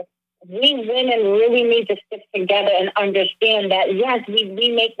whole. We women really need to stick together and understand that, yes,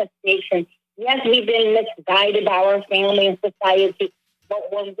 we make mistakes, and yes, we've been misguided by our family and society,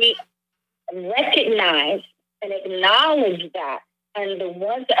 but when we recognize and acknowledge that, and the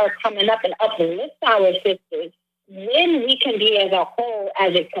ones that are coming up and uplift our sisters, then we can be as a whole,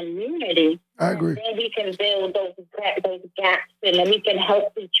 as a community. I agree. Then we can build those gaps, and then we can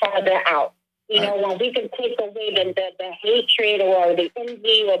help each other out. You know, when we can take away the hatred or the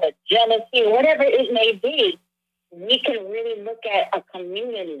envy or the jealousy, whatever it may be, we can really look at a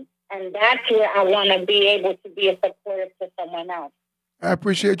community. And that's where I want to be able to be a supporter to someone else. I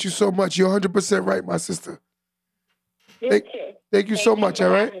appreciate you so much. You're 100% right, my sister. Thank you so much,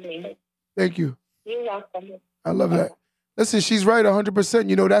 all right? Thank you. You're welcome. I love that. Listen, she's right 100%.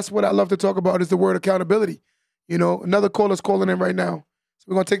 You know, that's what I love to talk about is the word accountability. You know, another caller's calling in right now. So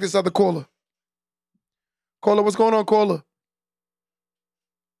we're going to take this other caller. Caller, what's going on, caller?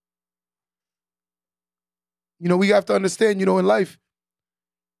 You know, we have to understand, you know, in life.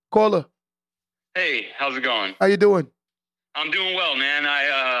 Caller. Hey, how's it going? How you doing? I'm doing well, man.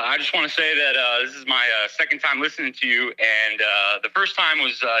 I just want to say that this is my second time listening to you, and the first time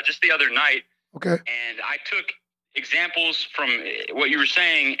was just the other night. Okay. And I took examples from what you were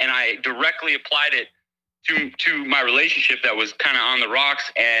saying, and I directly applied it to my relationship that was kind of on the rocks,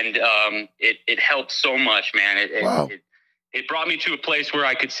 and it helped so much, man. It brought me to a place where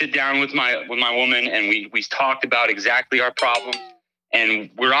I could sit down with my woman, and we talked about exactly our problems. And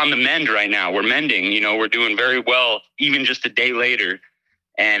we're on the mend right now. We're mending, you know, we're doing very well, even just a day later.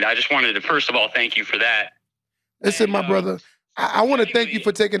 And I just wanted to, first of all, thank you for that. Listen, my brother, I want to thank you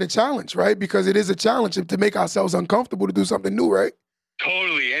for taking the challenge, right? Because it is a challenge to make ourselves uncomfortable to do something new, right?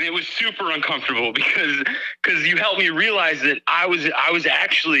 Totally. And it was super uncomfortable because you helped me realize that I was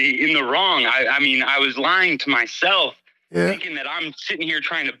actually in the wrong. I mean, I was lying to myself, thinking that I'm sitting here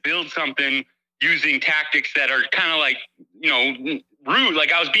trying to build something using tactics that are kind of like, you know, rude.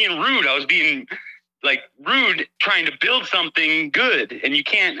 Like I was being rude. I was being like rude trying to build something good. And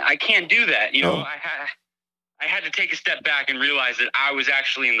I can't do that. You know, I had to take a step back and realize that I was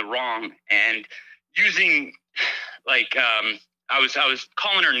actually in the wrong, and using like, I was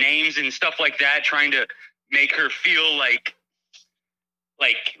calling her names and stuff like that, trying to make her feel like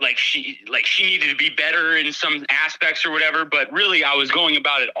she needed to be better in some aspects or whatever, but really I was going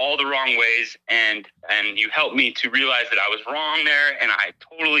about it all the wrong ways, and you helped me to realize that I was wrong there, and I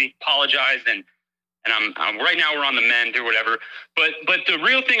totally apologized, and I'm right now we're on the mend or whatever. But the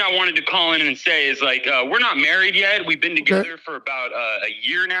real thing I wanted to call in and say is like we're not married yet. We've been together for about a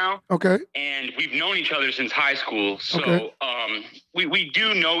year now. Okay. And we've known each other since high school. So we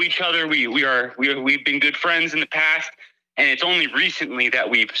do know each other. We've been good friends in the past. And it's only recently that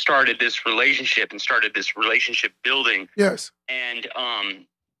we've started this relationship and started this relationship building. Yes. And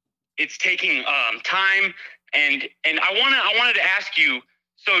it's taking time. And I wanted to ask you.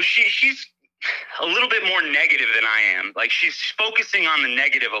 So she's a little bit more negative than I am. Like she's focusing on the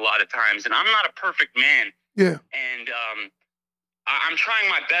negative a lot of times, and I'm not a perfect man. Yeah. And I'm trying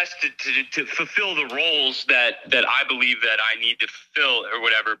my best to fulfill the roles that I believe that I need to fulfill or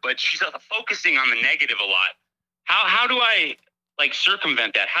whatever. But she's focusing on the negative a lot. How do I like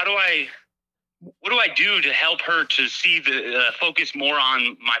circumvent that? What do I do to help her to see the focus more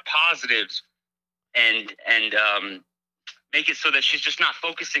on my positives and make it so that she's just not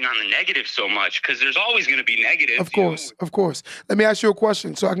focusing on the negative so much? Because there's always going to be negative. Of course. Let me ask you a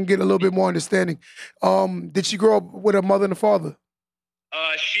question so I can get a little bit more understanding. Did she grow up with a mother and a father?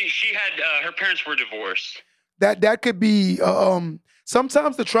 She had her parents were divorced. That could be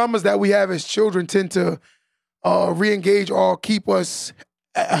sometimes the traumas that we have as children tend to re-engage or keep us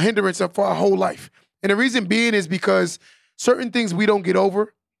a hindrance for our whole life. And the reason being is because certain things we don't get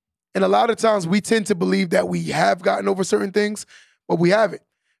over. And a lot of times we tend to believe that we have gotten over certain things, but we haven't,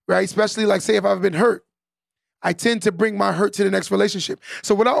 right? Especially like say if I've been hurt, I tend to bring my hurt to the next relationship.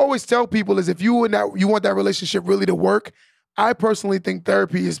 So what I always tell people is if you want that relationship really to work, I personally think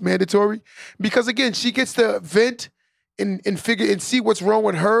therapy is mandatory because again, she gets to vent and figure and see what's wrong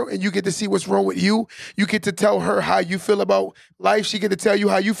with her, and you get to see what's wrong with you. You get to tell her how you feel about life. She get to tell you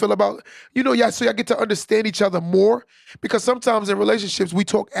how you feel about, so y'all get to understand each other more. Because sometimes in relationships, we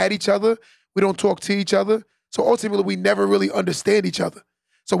talk at each other. We don't talk to each other. So ultimately, we never really understand each other.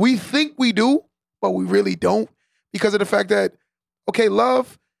 So we think we do, but we really don't because of the fact that, okay,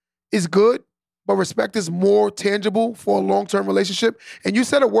 love is good, but respect is more tangible for a long-term relationship. And you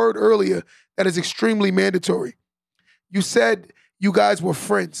said a word earlier that is extremely mandatory. You said you guys were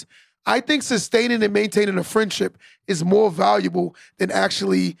friends. I think sustaining and maintaining a friendship is more valuable than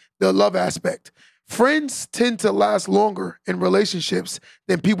actually the love aspect. Friends tend to last longer in relationships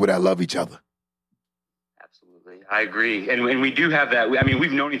than people that love each other. Absolutely. I agree. And we do have that. I mean,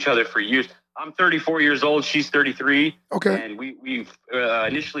 we've known each other for years. I'm 34 years old. She's 33. Okay. And we've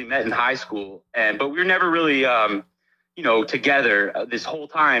initially met in high school. But we were never really... together this whole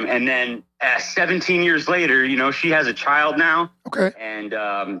time. And then 17 years later, she has a child now. Okay. And,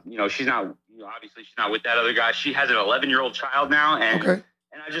 she's not, obviously she's not with that other guy. She has an 11-year-old child now. And, okay.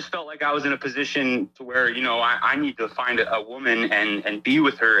 And I just felt like I was in a position to where, I need to find a woman and be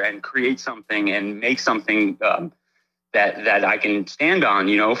with her and create something and make something that I can stand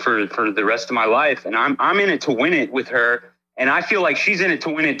on, for the rest of my life. And I'm in it to win it with her. And I feel like she's in it to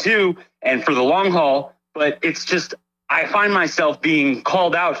win it too. And for the long haul, but it's just, I find myself being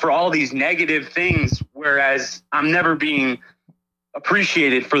called out for all these negative things whereas I'm never being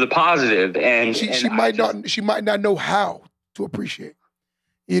appreciated for the positive. And she might not know how to appreciate.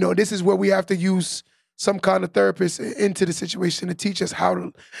 You know, this is where we have to use some kind of therapist into the situation to teach us how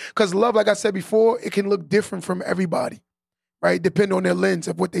to, because love, like I said before, it can look different from everybody, right? Depending on their lens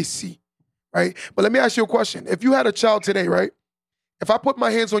of what they see, right? But let me ask you a question. If you had a child today, right? If I put my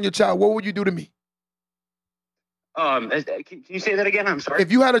hands on your child, what would you do to me? Can you say that again? I'm sorry.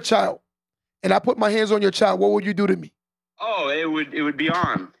 If you had a child and I put my hands on your child, what would you do to me? Oh, it would be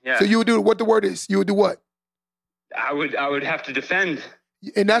on. Yeah. So you would do what the word is. You would do what? I would have to defend.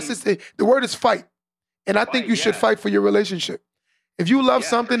 And that's just the word is fight. And I think you should fight for your relationship. If you love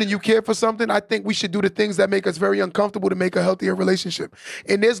something and you care for something, I think we should do the things that make us very uncomfortable to make a healthier relationship.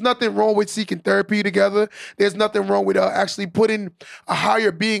 And there's nothing wrong with seeking therapy together. There's nothing wrong with actually putting a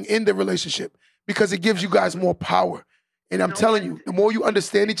higher being in the relationship because it gives you guys more power. And I'm telling you, the more you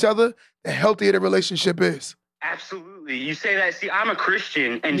understand each other, the healthier the relationship is. Absolutely. You say that. See, I'm a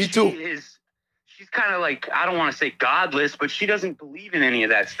Christian, and Me too. She's kind of like, I don't want to say godless, but she doesn't believe in any of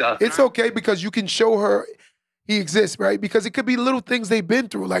that stuff. It's okay because you can show her he exists, right? Because it could be little things they've been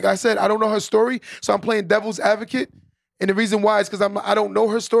through. Like I said, I don't know her story, so I'm playing devil's advocate. And the reason why is because I don't know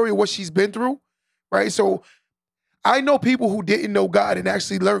her story or what she's been through, right? So I know people who didn't know God and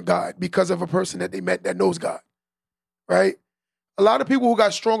actually learned God because of a person that they met that knows God, right? A lot of people who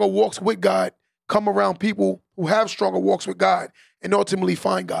got stronger walks with God come around people who have stronger walks with God and ultimately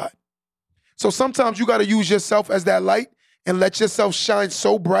find God. So sometimes you got to use yourself as that light and let yourself shine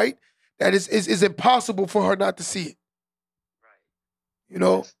so bright that it's impossible for her not to see it. Right. You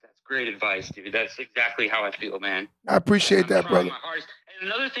know? That's great advice, dude. That's exactly how I feel, man. I appreciate that, brother.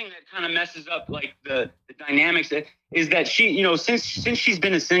 And another thing that kind of messes up like the dynamics is that she, you know, since she's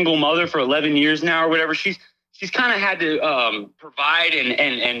been a single mother for 11 years now or whatever, she's kind of had to provide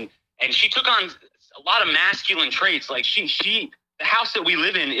and she took on a lot of masculine traits. Like the house that we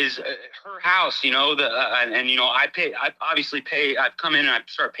live in is her house, you know, and you know, I obviously pay, I've come in and I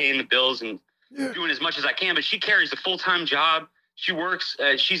start paying the bills and doing as much as I can, but she carries a full-time job. She works,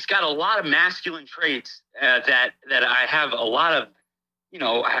 she's got a lot of masculine traits that I have a lot of, you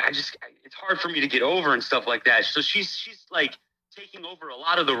know, it's hard for me to get over and stuff like that. So she's like taking over a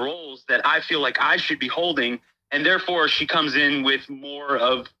lot of the roles that I feel like I should be holding. And therefore she comes in with more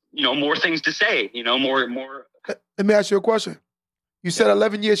of, you know, more things to say, you know, more. Let me ask you a question. You said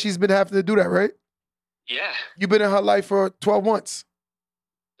 11 years she's been having to do that, right? Yeah. You've been in her life for 12 months.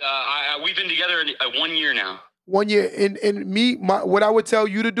 We've been together 1 year now. 1 year. And what I would tell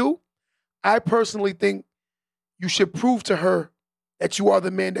you to do, I personally think you should prove to her that you are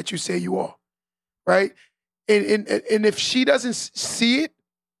the man that you say you are, right? And if she doesn't see it,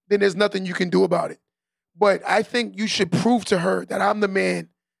 then there's nothing you can do about it. But I think you should prove to her that I'm the man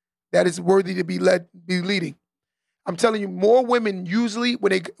that is worthy to be leading. I'm telling you, more women usually,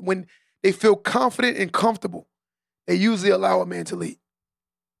 when they feel confident and comfortable, they usually allow a man to lead,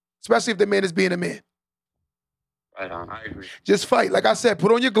 especially if the man is being a man. Right on, I agree. Just fight. Like I said,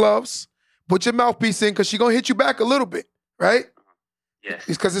 put on your gloves, put your mouthpiece in, because she's going to hit you back a little bit, right? Yes.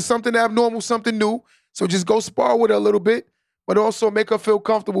 It's because it's something abnormal, something new. So just go spar with her a little bit, but also make her feel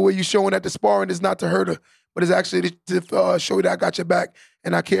comfortable where you're showing that the sparring is not to hurt her, but it's actually to show you that I got your back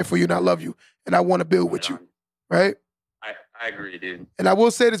and I care for you and I love you and I want to build with you. Right? I agree, dude. And I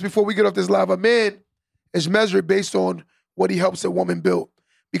will say this before we get off this live. A man is measured based on what he helps a woman build.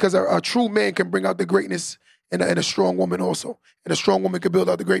 Because a true man can bring out the greatness in a strong woman also. And a strong woman can build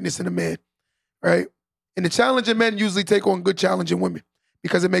out the greatness in a man. Right? And the challenging men usually take on good challenging women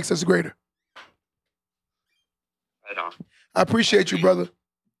because it makes us greater. Right on. I appreciate you, brother.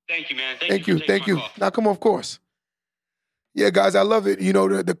 Thank you, man. Thank you. Now, come on, of course. Yeah, guys, I love it. You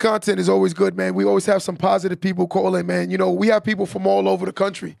know, the content is always good, man. We always have some positive people calling, man. You know, we have people from all over the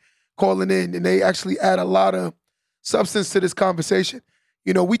country calling in, and they actually add a lot of substance to this conversation.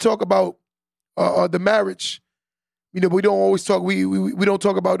 You know, we talk about the marriage. You know, we don't always talk. We don't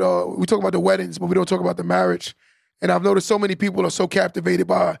talk about. We talk about the weddings, but we don't talk about the marriage. And I've noticed so many people are so captivated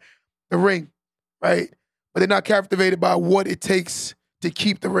by the ring, right? But they're not captivated by what it takes to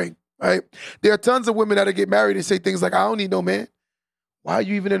keep the ring. Right? There are tons of women that get married and say things like, I don't need no man. Why are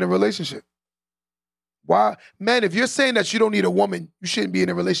you even in a relationship? Why? Man, if you're saying that you don't need a woman, you shouldn't be in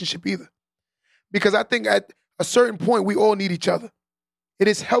a relationship either. Because I think at a certain point, we all need each other. It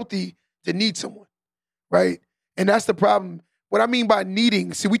is healthy to need someone, right? And that's the problem. What I mean by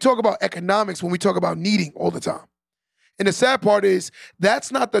needing, see, we talk about economics when we talk about needing all the time. And the sad part is,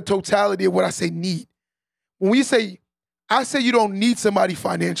 that's not the totality of what I say need. When I say you don't need somebody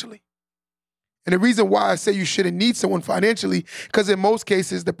financially. And the reason why I say you shouldn't need someone financially, because in most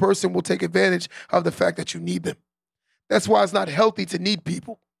cases, the person will take advantage of the fact that you need them. That's why it's not healthy to need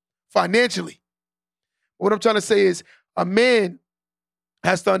people financially. What I'm trying to say is a man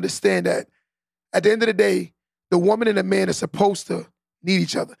has to understand that at the end of the day, the woman and the man are supposed to need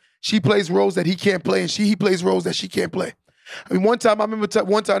each other. She plays roles that he can't play, and he plays roles that she can't play. I mean, I remember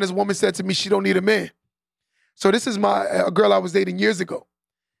one time this woman said to me, she don't need a man. So this is a girl I was dating years ago.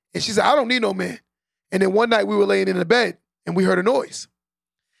 And she said, I don't need no man. And then one night we were laying in the bed and we heard a noise.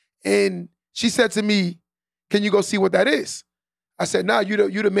 And she said to me, can you go see what that is? I said, nah, you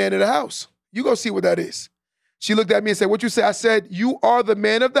the man of the house. You go see what that is. She looked at me and said, what you say? I said, you are the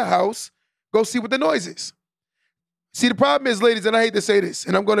man of the house. Go see what the noise is. See, the problem is, ladies, and I hate to say this,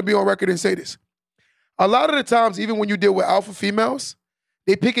 and I'm going to be on record and say this. A lot of the times, even when you deal with alpha females,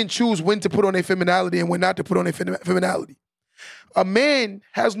 they pick and choose when to put on their femininity and when not to put on their femininity. A man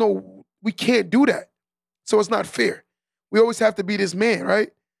we can't do that. So it's not fair. We always have to be this man, right?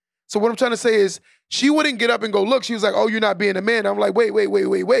 So what I'm trying to say is, she wouldn't get up and go, look, she was like, oh, you're not being a man. I'm like, wait.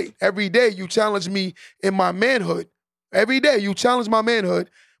 Every day you challenge me in my manhood. Every day you challenge my manhood.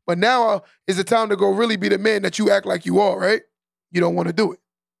 But now is the time to go really be the man that you act like you are, right? You don't want to do it.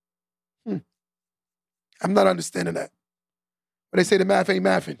 I'm not understanding that. But they say the math ain't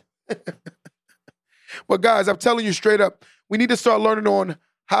mathing. But guys, I'm telling you straight up, we need to start learning on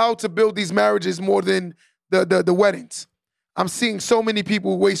how to build these marriages more than the weddings. I'm seeing so many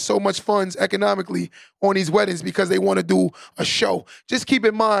people waste so much funds economically on these weddings because they want to do a show. Just keep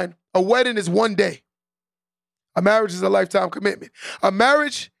in mind, a wedding is one day. A marriage is a lifetime commitment. A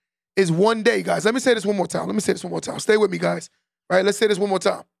marriage is one day, guys. Let me say this one more time. Stay with me, guys. All right, let's say this one more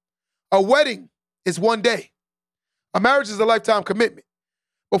time. A wedding is one day. A marriage is a lifetime commitment.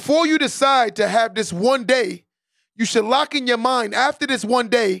 Before you decide to have this one day, you should lock in your mind, after this one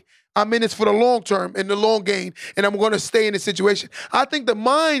day, I'm in this for the long term and the long game, and I'm going to stay in this situation. I think the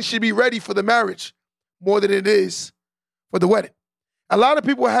mind should be ready for the marriage more than it is for the wedding. A lot of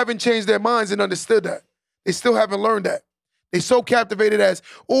people haven't changed their minds and understood that. They still haven't learned that. They're so captivated as,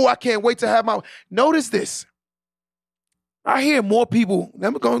 oh, I can't wait to have my... Notice this. I hear more people,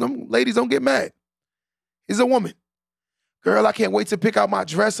 them ladies, don't get mad. Here's a woman. Girl, I can't wait to pick out my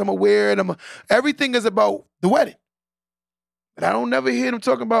dress I'm going to wear. And everything is about the wedding. But I don't never hear them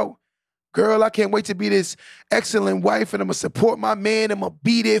talking about, girl, I can't wait to be this excellent wife and I'm going to support my man. I'm going to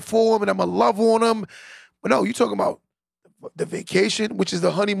be there for him and I'm going to love on him. But no, you're talking about the vacation, which is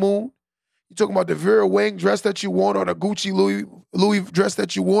the honeymoon. You're talking about the Vera Wang dress that you want or the Gucci Louis dress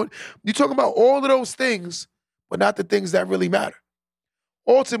that you want. You're talking about all of those things, but not the things that really matter.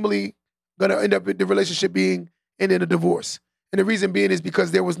 Ultimately, going to end up in the relationship being and in a divorce. And the reason being is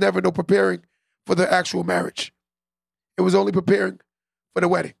because there was never no preparing for the actual marriage. It was only preparing for the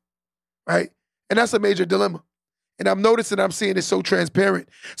wedding, right? And that's a major dilemma. And I'm noticing, I'm seeing it so transparent.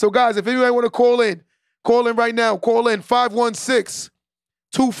 So guys, if anybody want to call in right now. Call in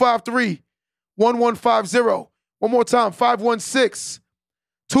 516-253-1150. One more time,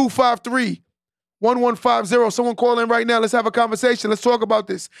 516-253-1150. Someone call in right now. Let's have a conversation. Let's talk about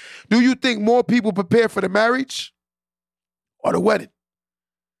this. Do you think more people prepare for the marriage or the wedding?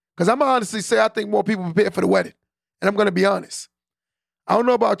 Because I'm going to honestly say I think more people prepare for the wedding. And I'm going to be honest. I don't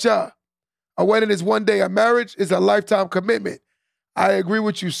know about y'all. A wedding is one day. A marriage is a lifetime commitment. I agree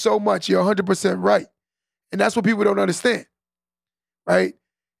with you so much. You're 100% right. And that's what people don't understand, right?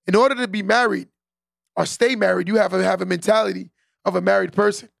 In order to be married or stay married, you have to have a mentality of a married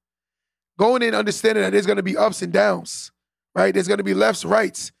person. Going in understanding that there's going to be ups and downs, right? There's going to be lefts,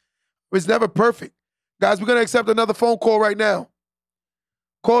 rights. It's never perfect. Guys, we're going to accept another phone call right now.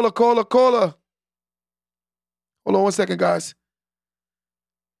 Caller. Hold on one second, guys.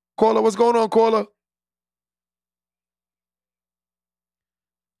 Caller, what's going on, caller?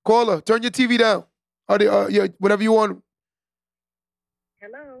 Caller, turn your TV down. Yeah, whatever you want.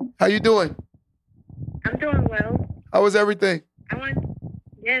 Hello. How you doing? I'm doing well. How was everything?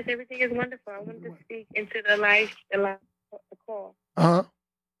 Yes, everything is wonderful. I wanted to speak into the call. Uh-huh.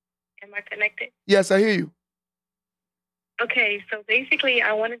 Am I connected? Yes, I hear you. Okay, so basically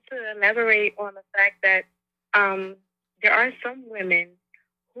I wanted to elaborate on the fact that there are some women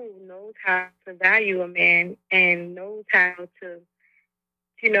who knows how to value a man and knows how to,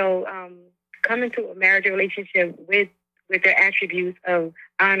 come into a marriage relationship with their attributes of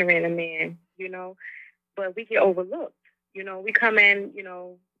honoring a man, but we get overlooked. We come in,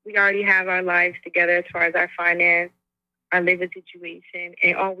 we already have our lives together as far as our finance, our living situation,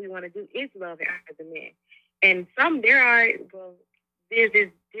 and all we want to do is love and honor the man. And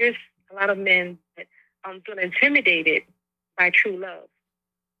there's a lot of men that feel intimidated by true love.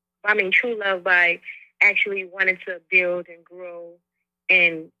 true love by actually wanting to build and grow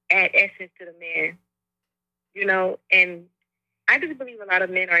and add essence to the man, you know. And I just believe a lot of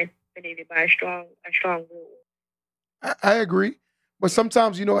men are intimidated by a strong will. I agree. But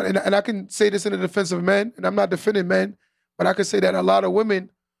sometimes, you know, and I can say this in the defense of men, and I'm not defending men, but I can say that a lot of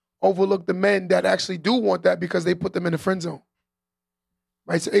women overlook the men that actually do want that because they put them in the friend zone.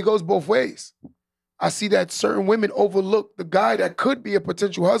 Right? So it goes both ways. I see that certain women overlook the guy that could be a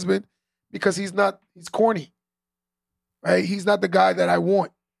potential husband because he's corny. Right? He's not the guy that I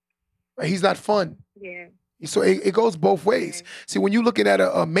want. Right? He's not fun. Yeah. So it goes both ways. Yeah. See, when you're looking at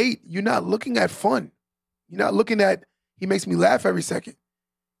a mate, you're not looking at fun. You're not looking at, he makes me laugh every second.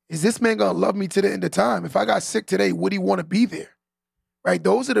 Is this man gonna love me to the end of time? If I got sick today, would he want to be there? Right?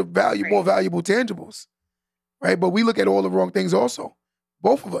 Those are the more valuable tangibles. Right? But we look at all the wrong things also.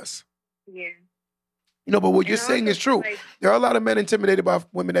 Both of us. Yeah. You know, but what you're saying is true. Like, there are a lot of men intimidated by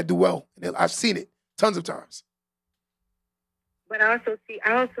women that do well. And I've seen it tons of times. But I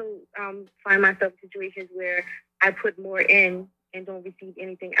also find myself in situations where I put more in and don't receive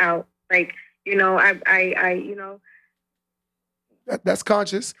anything out. Like, you know, I you know. That's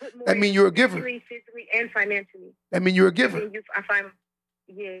conscious. That means you're a giver. Physically and financially. That means you're a giver. I find,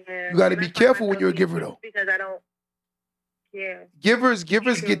 yeah. You got to be careful when you're a giver, though. Because I don't. Yeah. Givers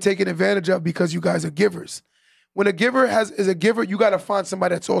get taken advantage of because you guys are givers. When a giver is a giver, you got to find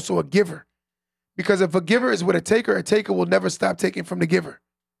somebody that's also a giver. Because if a giver is with a taker will never stop taking from the giver.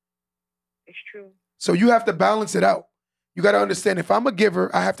 It's true. So you have to balance it out. You got to understand, if I'm a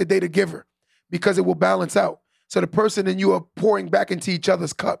giver, I have to date a giver because it will balance out. So the person and you are pouring back into each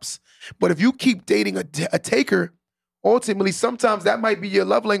other's cups. But if you keep dating a taker, ultimately, sometimes that might be your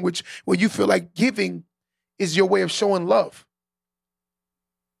love language where you feel like giving is your way of showing love.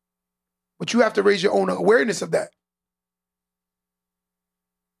 But you have to raise your own awareness of that.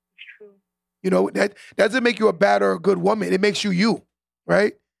 It's true. You know, that doesn't make you a bad or a good woman. It makes you you,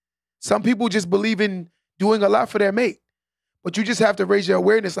 right? Some people just believe in doing a lot for their mate. But you just have to raise your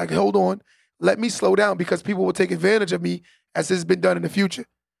awareness like, hold on, let me slow down because people will take advantage of me as has been done in the future.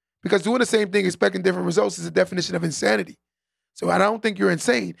 Because doing the same thing, expecting different results is a definition of insanity. So I don't think you're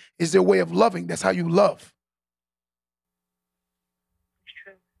insane. It's their way of loving. That's how you love.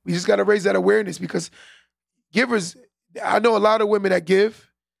 We just got to raise that awareness because givers, I know a lot of women that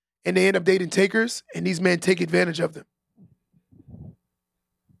give and they end up dating takers and these men take advantage of them.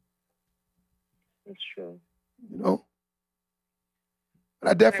 It's true. You know?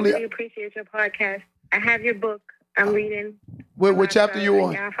 But I definitely really appreciate your podcast. I have your book. I'm reading. What chapter you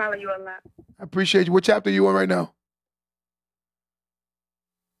on? I follow you a lot. I appreciate you. What chapter you on right now?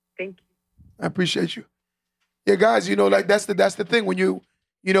 Thank you. I appreciate you. Yeah, guys, you know, like that's the thing. When you're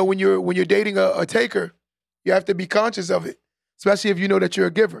dating a taker, you have to be conscious of it, especially if you know that you're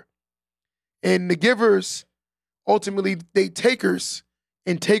a giver. And the givers, ultimately, they takers,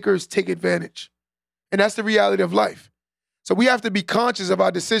 and takers take advantage. And that's the reality of life. So we have to be conscious of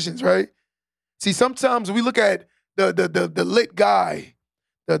our decisions, right? See, sometimes we look at the lit guy,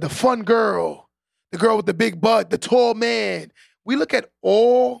 the fun girl, the girl with the big butt, the tall man. We look at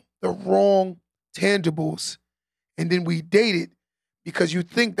all the wrong tangibles, and then we date it because you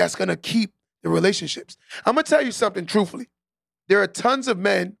think that's going to keep the relationships. I'm going to tell you something truthfully. There are tons of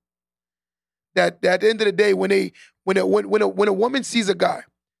men that at the end of the day, when a woman sees a guy,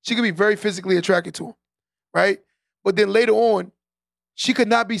 she can be very physically attracted to him, right? But then later on, she could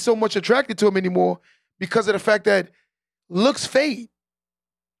not be so much attracted to him anymore because of the fact that looks fade,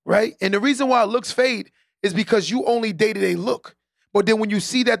 right? And the reason why looks fade is because you only dated a look. But then when you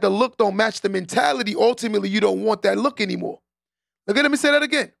see that the look don't match the mentality, ultimately you don't want that look anymore. Okay, let me say that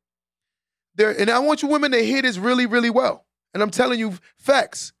again. And I want you women to hear this really, really well. And I'm telling you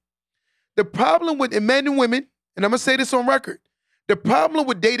facts. The problem with men and women, and I'm going to say this on record, the problem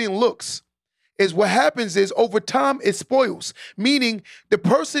with dating looks is what happens is over time it spoils, meaning the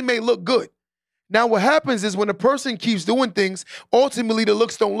person may look good. Now what happens is when a person keeps doing things, ultimately the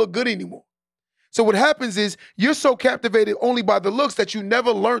looks don't look good anymore. So what happens is you're so captivated only by the looks that you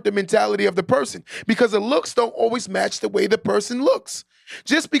never learned the mentality of the person because the looks don't always match the way the person looks.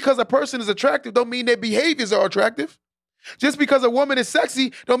 Just because a person is attractive don't mean their behaviors are attractive. Just because a woman is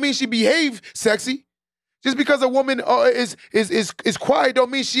sexy don't mean she behaves sexy. Just because a woman is quiet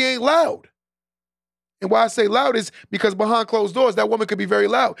don't mean she ain't loud. And why I say loud is because behind closed doors, that woman could be very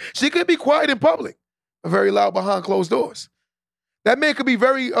loud. She could be quiet in public, but very loud behind closed doors. That man could be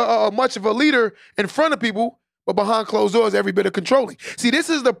very much of a leader in front of people, but behind closed doors, every bit of controlling. See, this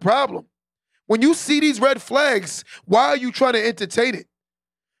is the problem. When you see these red flags, why are you trying to entertain it?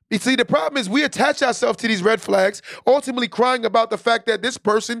 You see, the problem is we attach ourselves to these red flags, ultimately crying about the fact that this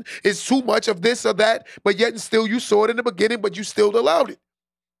person is too much of this or that, but yet and still you saw it in the beginning, but you still allowed it.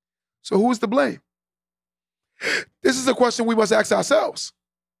 So who's to blame? This is a question we must ask ourselves.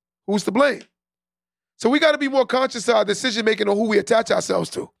 Who's to blame? So we got to be more conscious of our decision-making on who we attach ourselves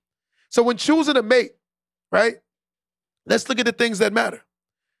to. So when choosing a mate, right, let's look at the things that matter.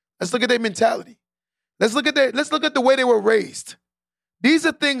 Let's look at their mentality. Let's look at the way they were raised. These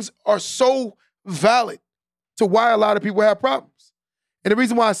are things are so valid to why a lot of people have problems. And the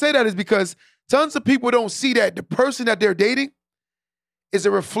reason why I say that is because tons of people don't see that the person that they're dating is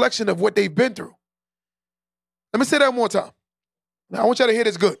a reflection of what they've been through. Let me say that one more time. Now, I want y'all to hear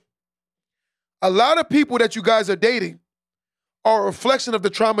this good. A lot of people that you guys are dating are a reflection of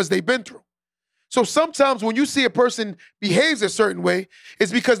the traumas they've been through. So sometimes when you see a person behaves a certain way,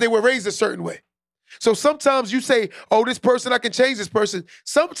 it's because they were raised a certain way. So sometimes you say, oh, this person, I can change this person.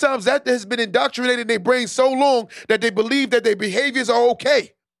 Sometimes that has been indoctrinated in their brain so long that they believe that their behaviors are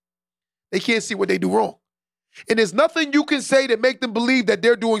okay. They can't see what they do wrong. And there's nothing you can say to make them believe that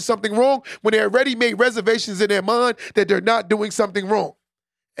they're doing something wrong when they already made reservations in their mind that they're not doing something wrong.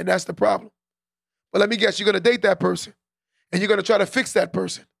 And that's the problem. But let me guess, you're going to date that person and you're going to try to fix that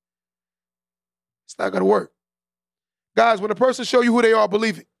person. It's not going to work. Guys, when a person shows you who they are,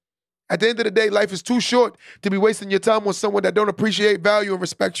 believe it. At the end of the day, life is too short to be wasting your time on someone that don't appreciate, value, and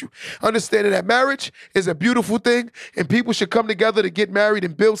respect you. Understanding that marriage is a beautiful thing and people should come together to get married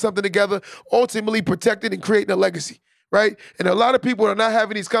and build something together, ultimately protecting and creating a legacy, right? And a lot of people are not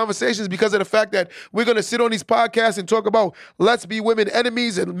having these conversations because of the fact that we're going to sit on these podcasts and talk about let's be women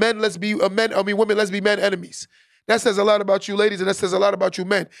enemies and women, let's be men enemies. That says a lot about you ladies and that says a lot about you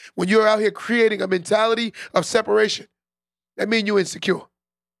men. When you're out here creating a mentality of separation, that means you're insecure.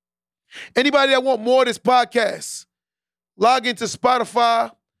 Anybody that want more of this podcast, log into Spotify,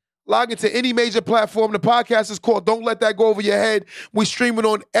 log into any major platform. The podcast is called Don't Let That Go Over Your Head. We stream it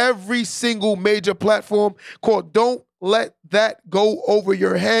on every single major platform called Don't Let That Go Over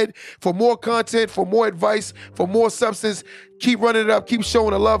Your Head. For more content, for more advice, for more substance, keep running it up, keep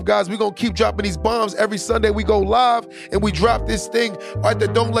showing the love, guys. We're going to keep dropping these bombs. Every Sunday we go live and we drop this thing at the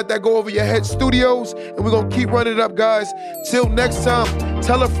Don't Let That Go Over Your Head studios. And we're going to keep running it up, guys. Till next time,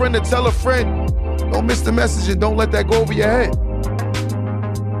 tell a friend to tell a friend. Don't miss the message and don't let that go over your head.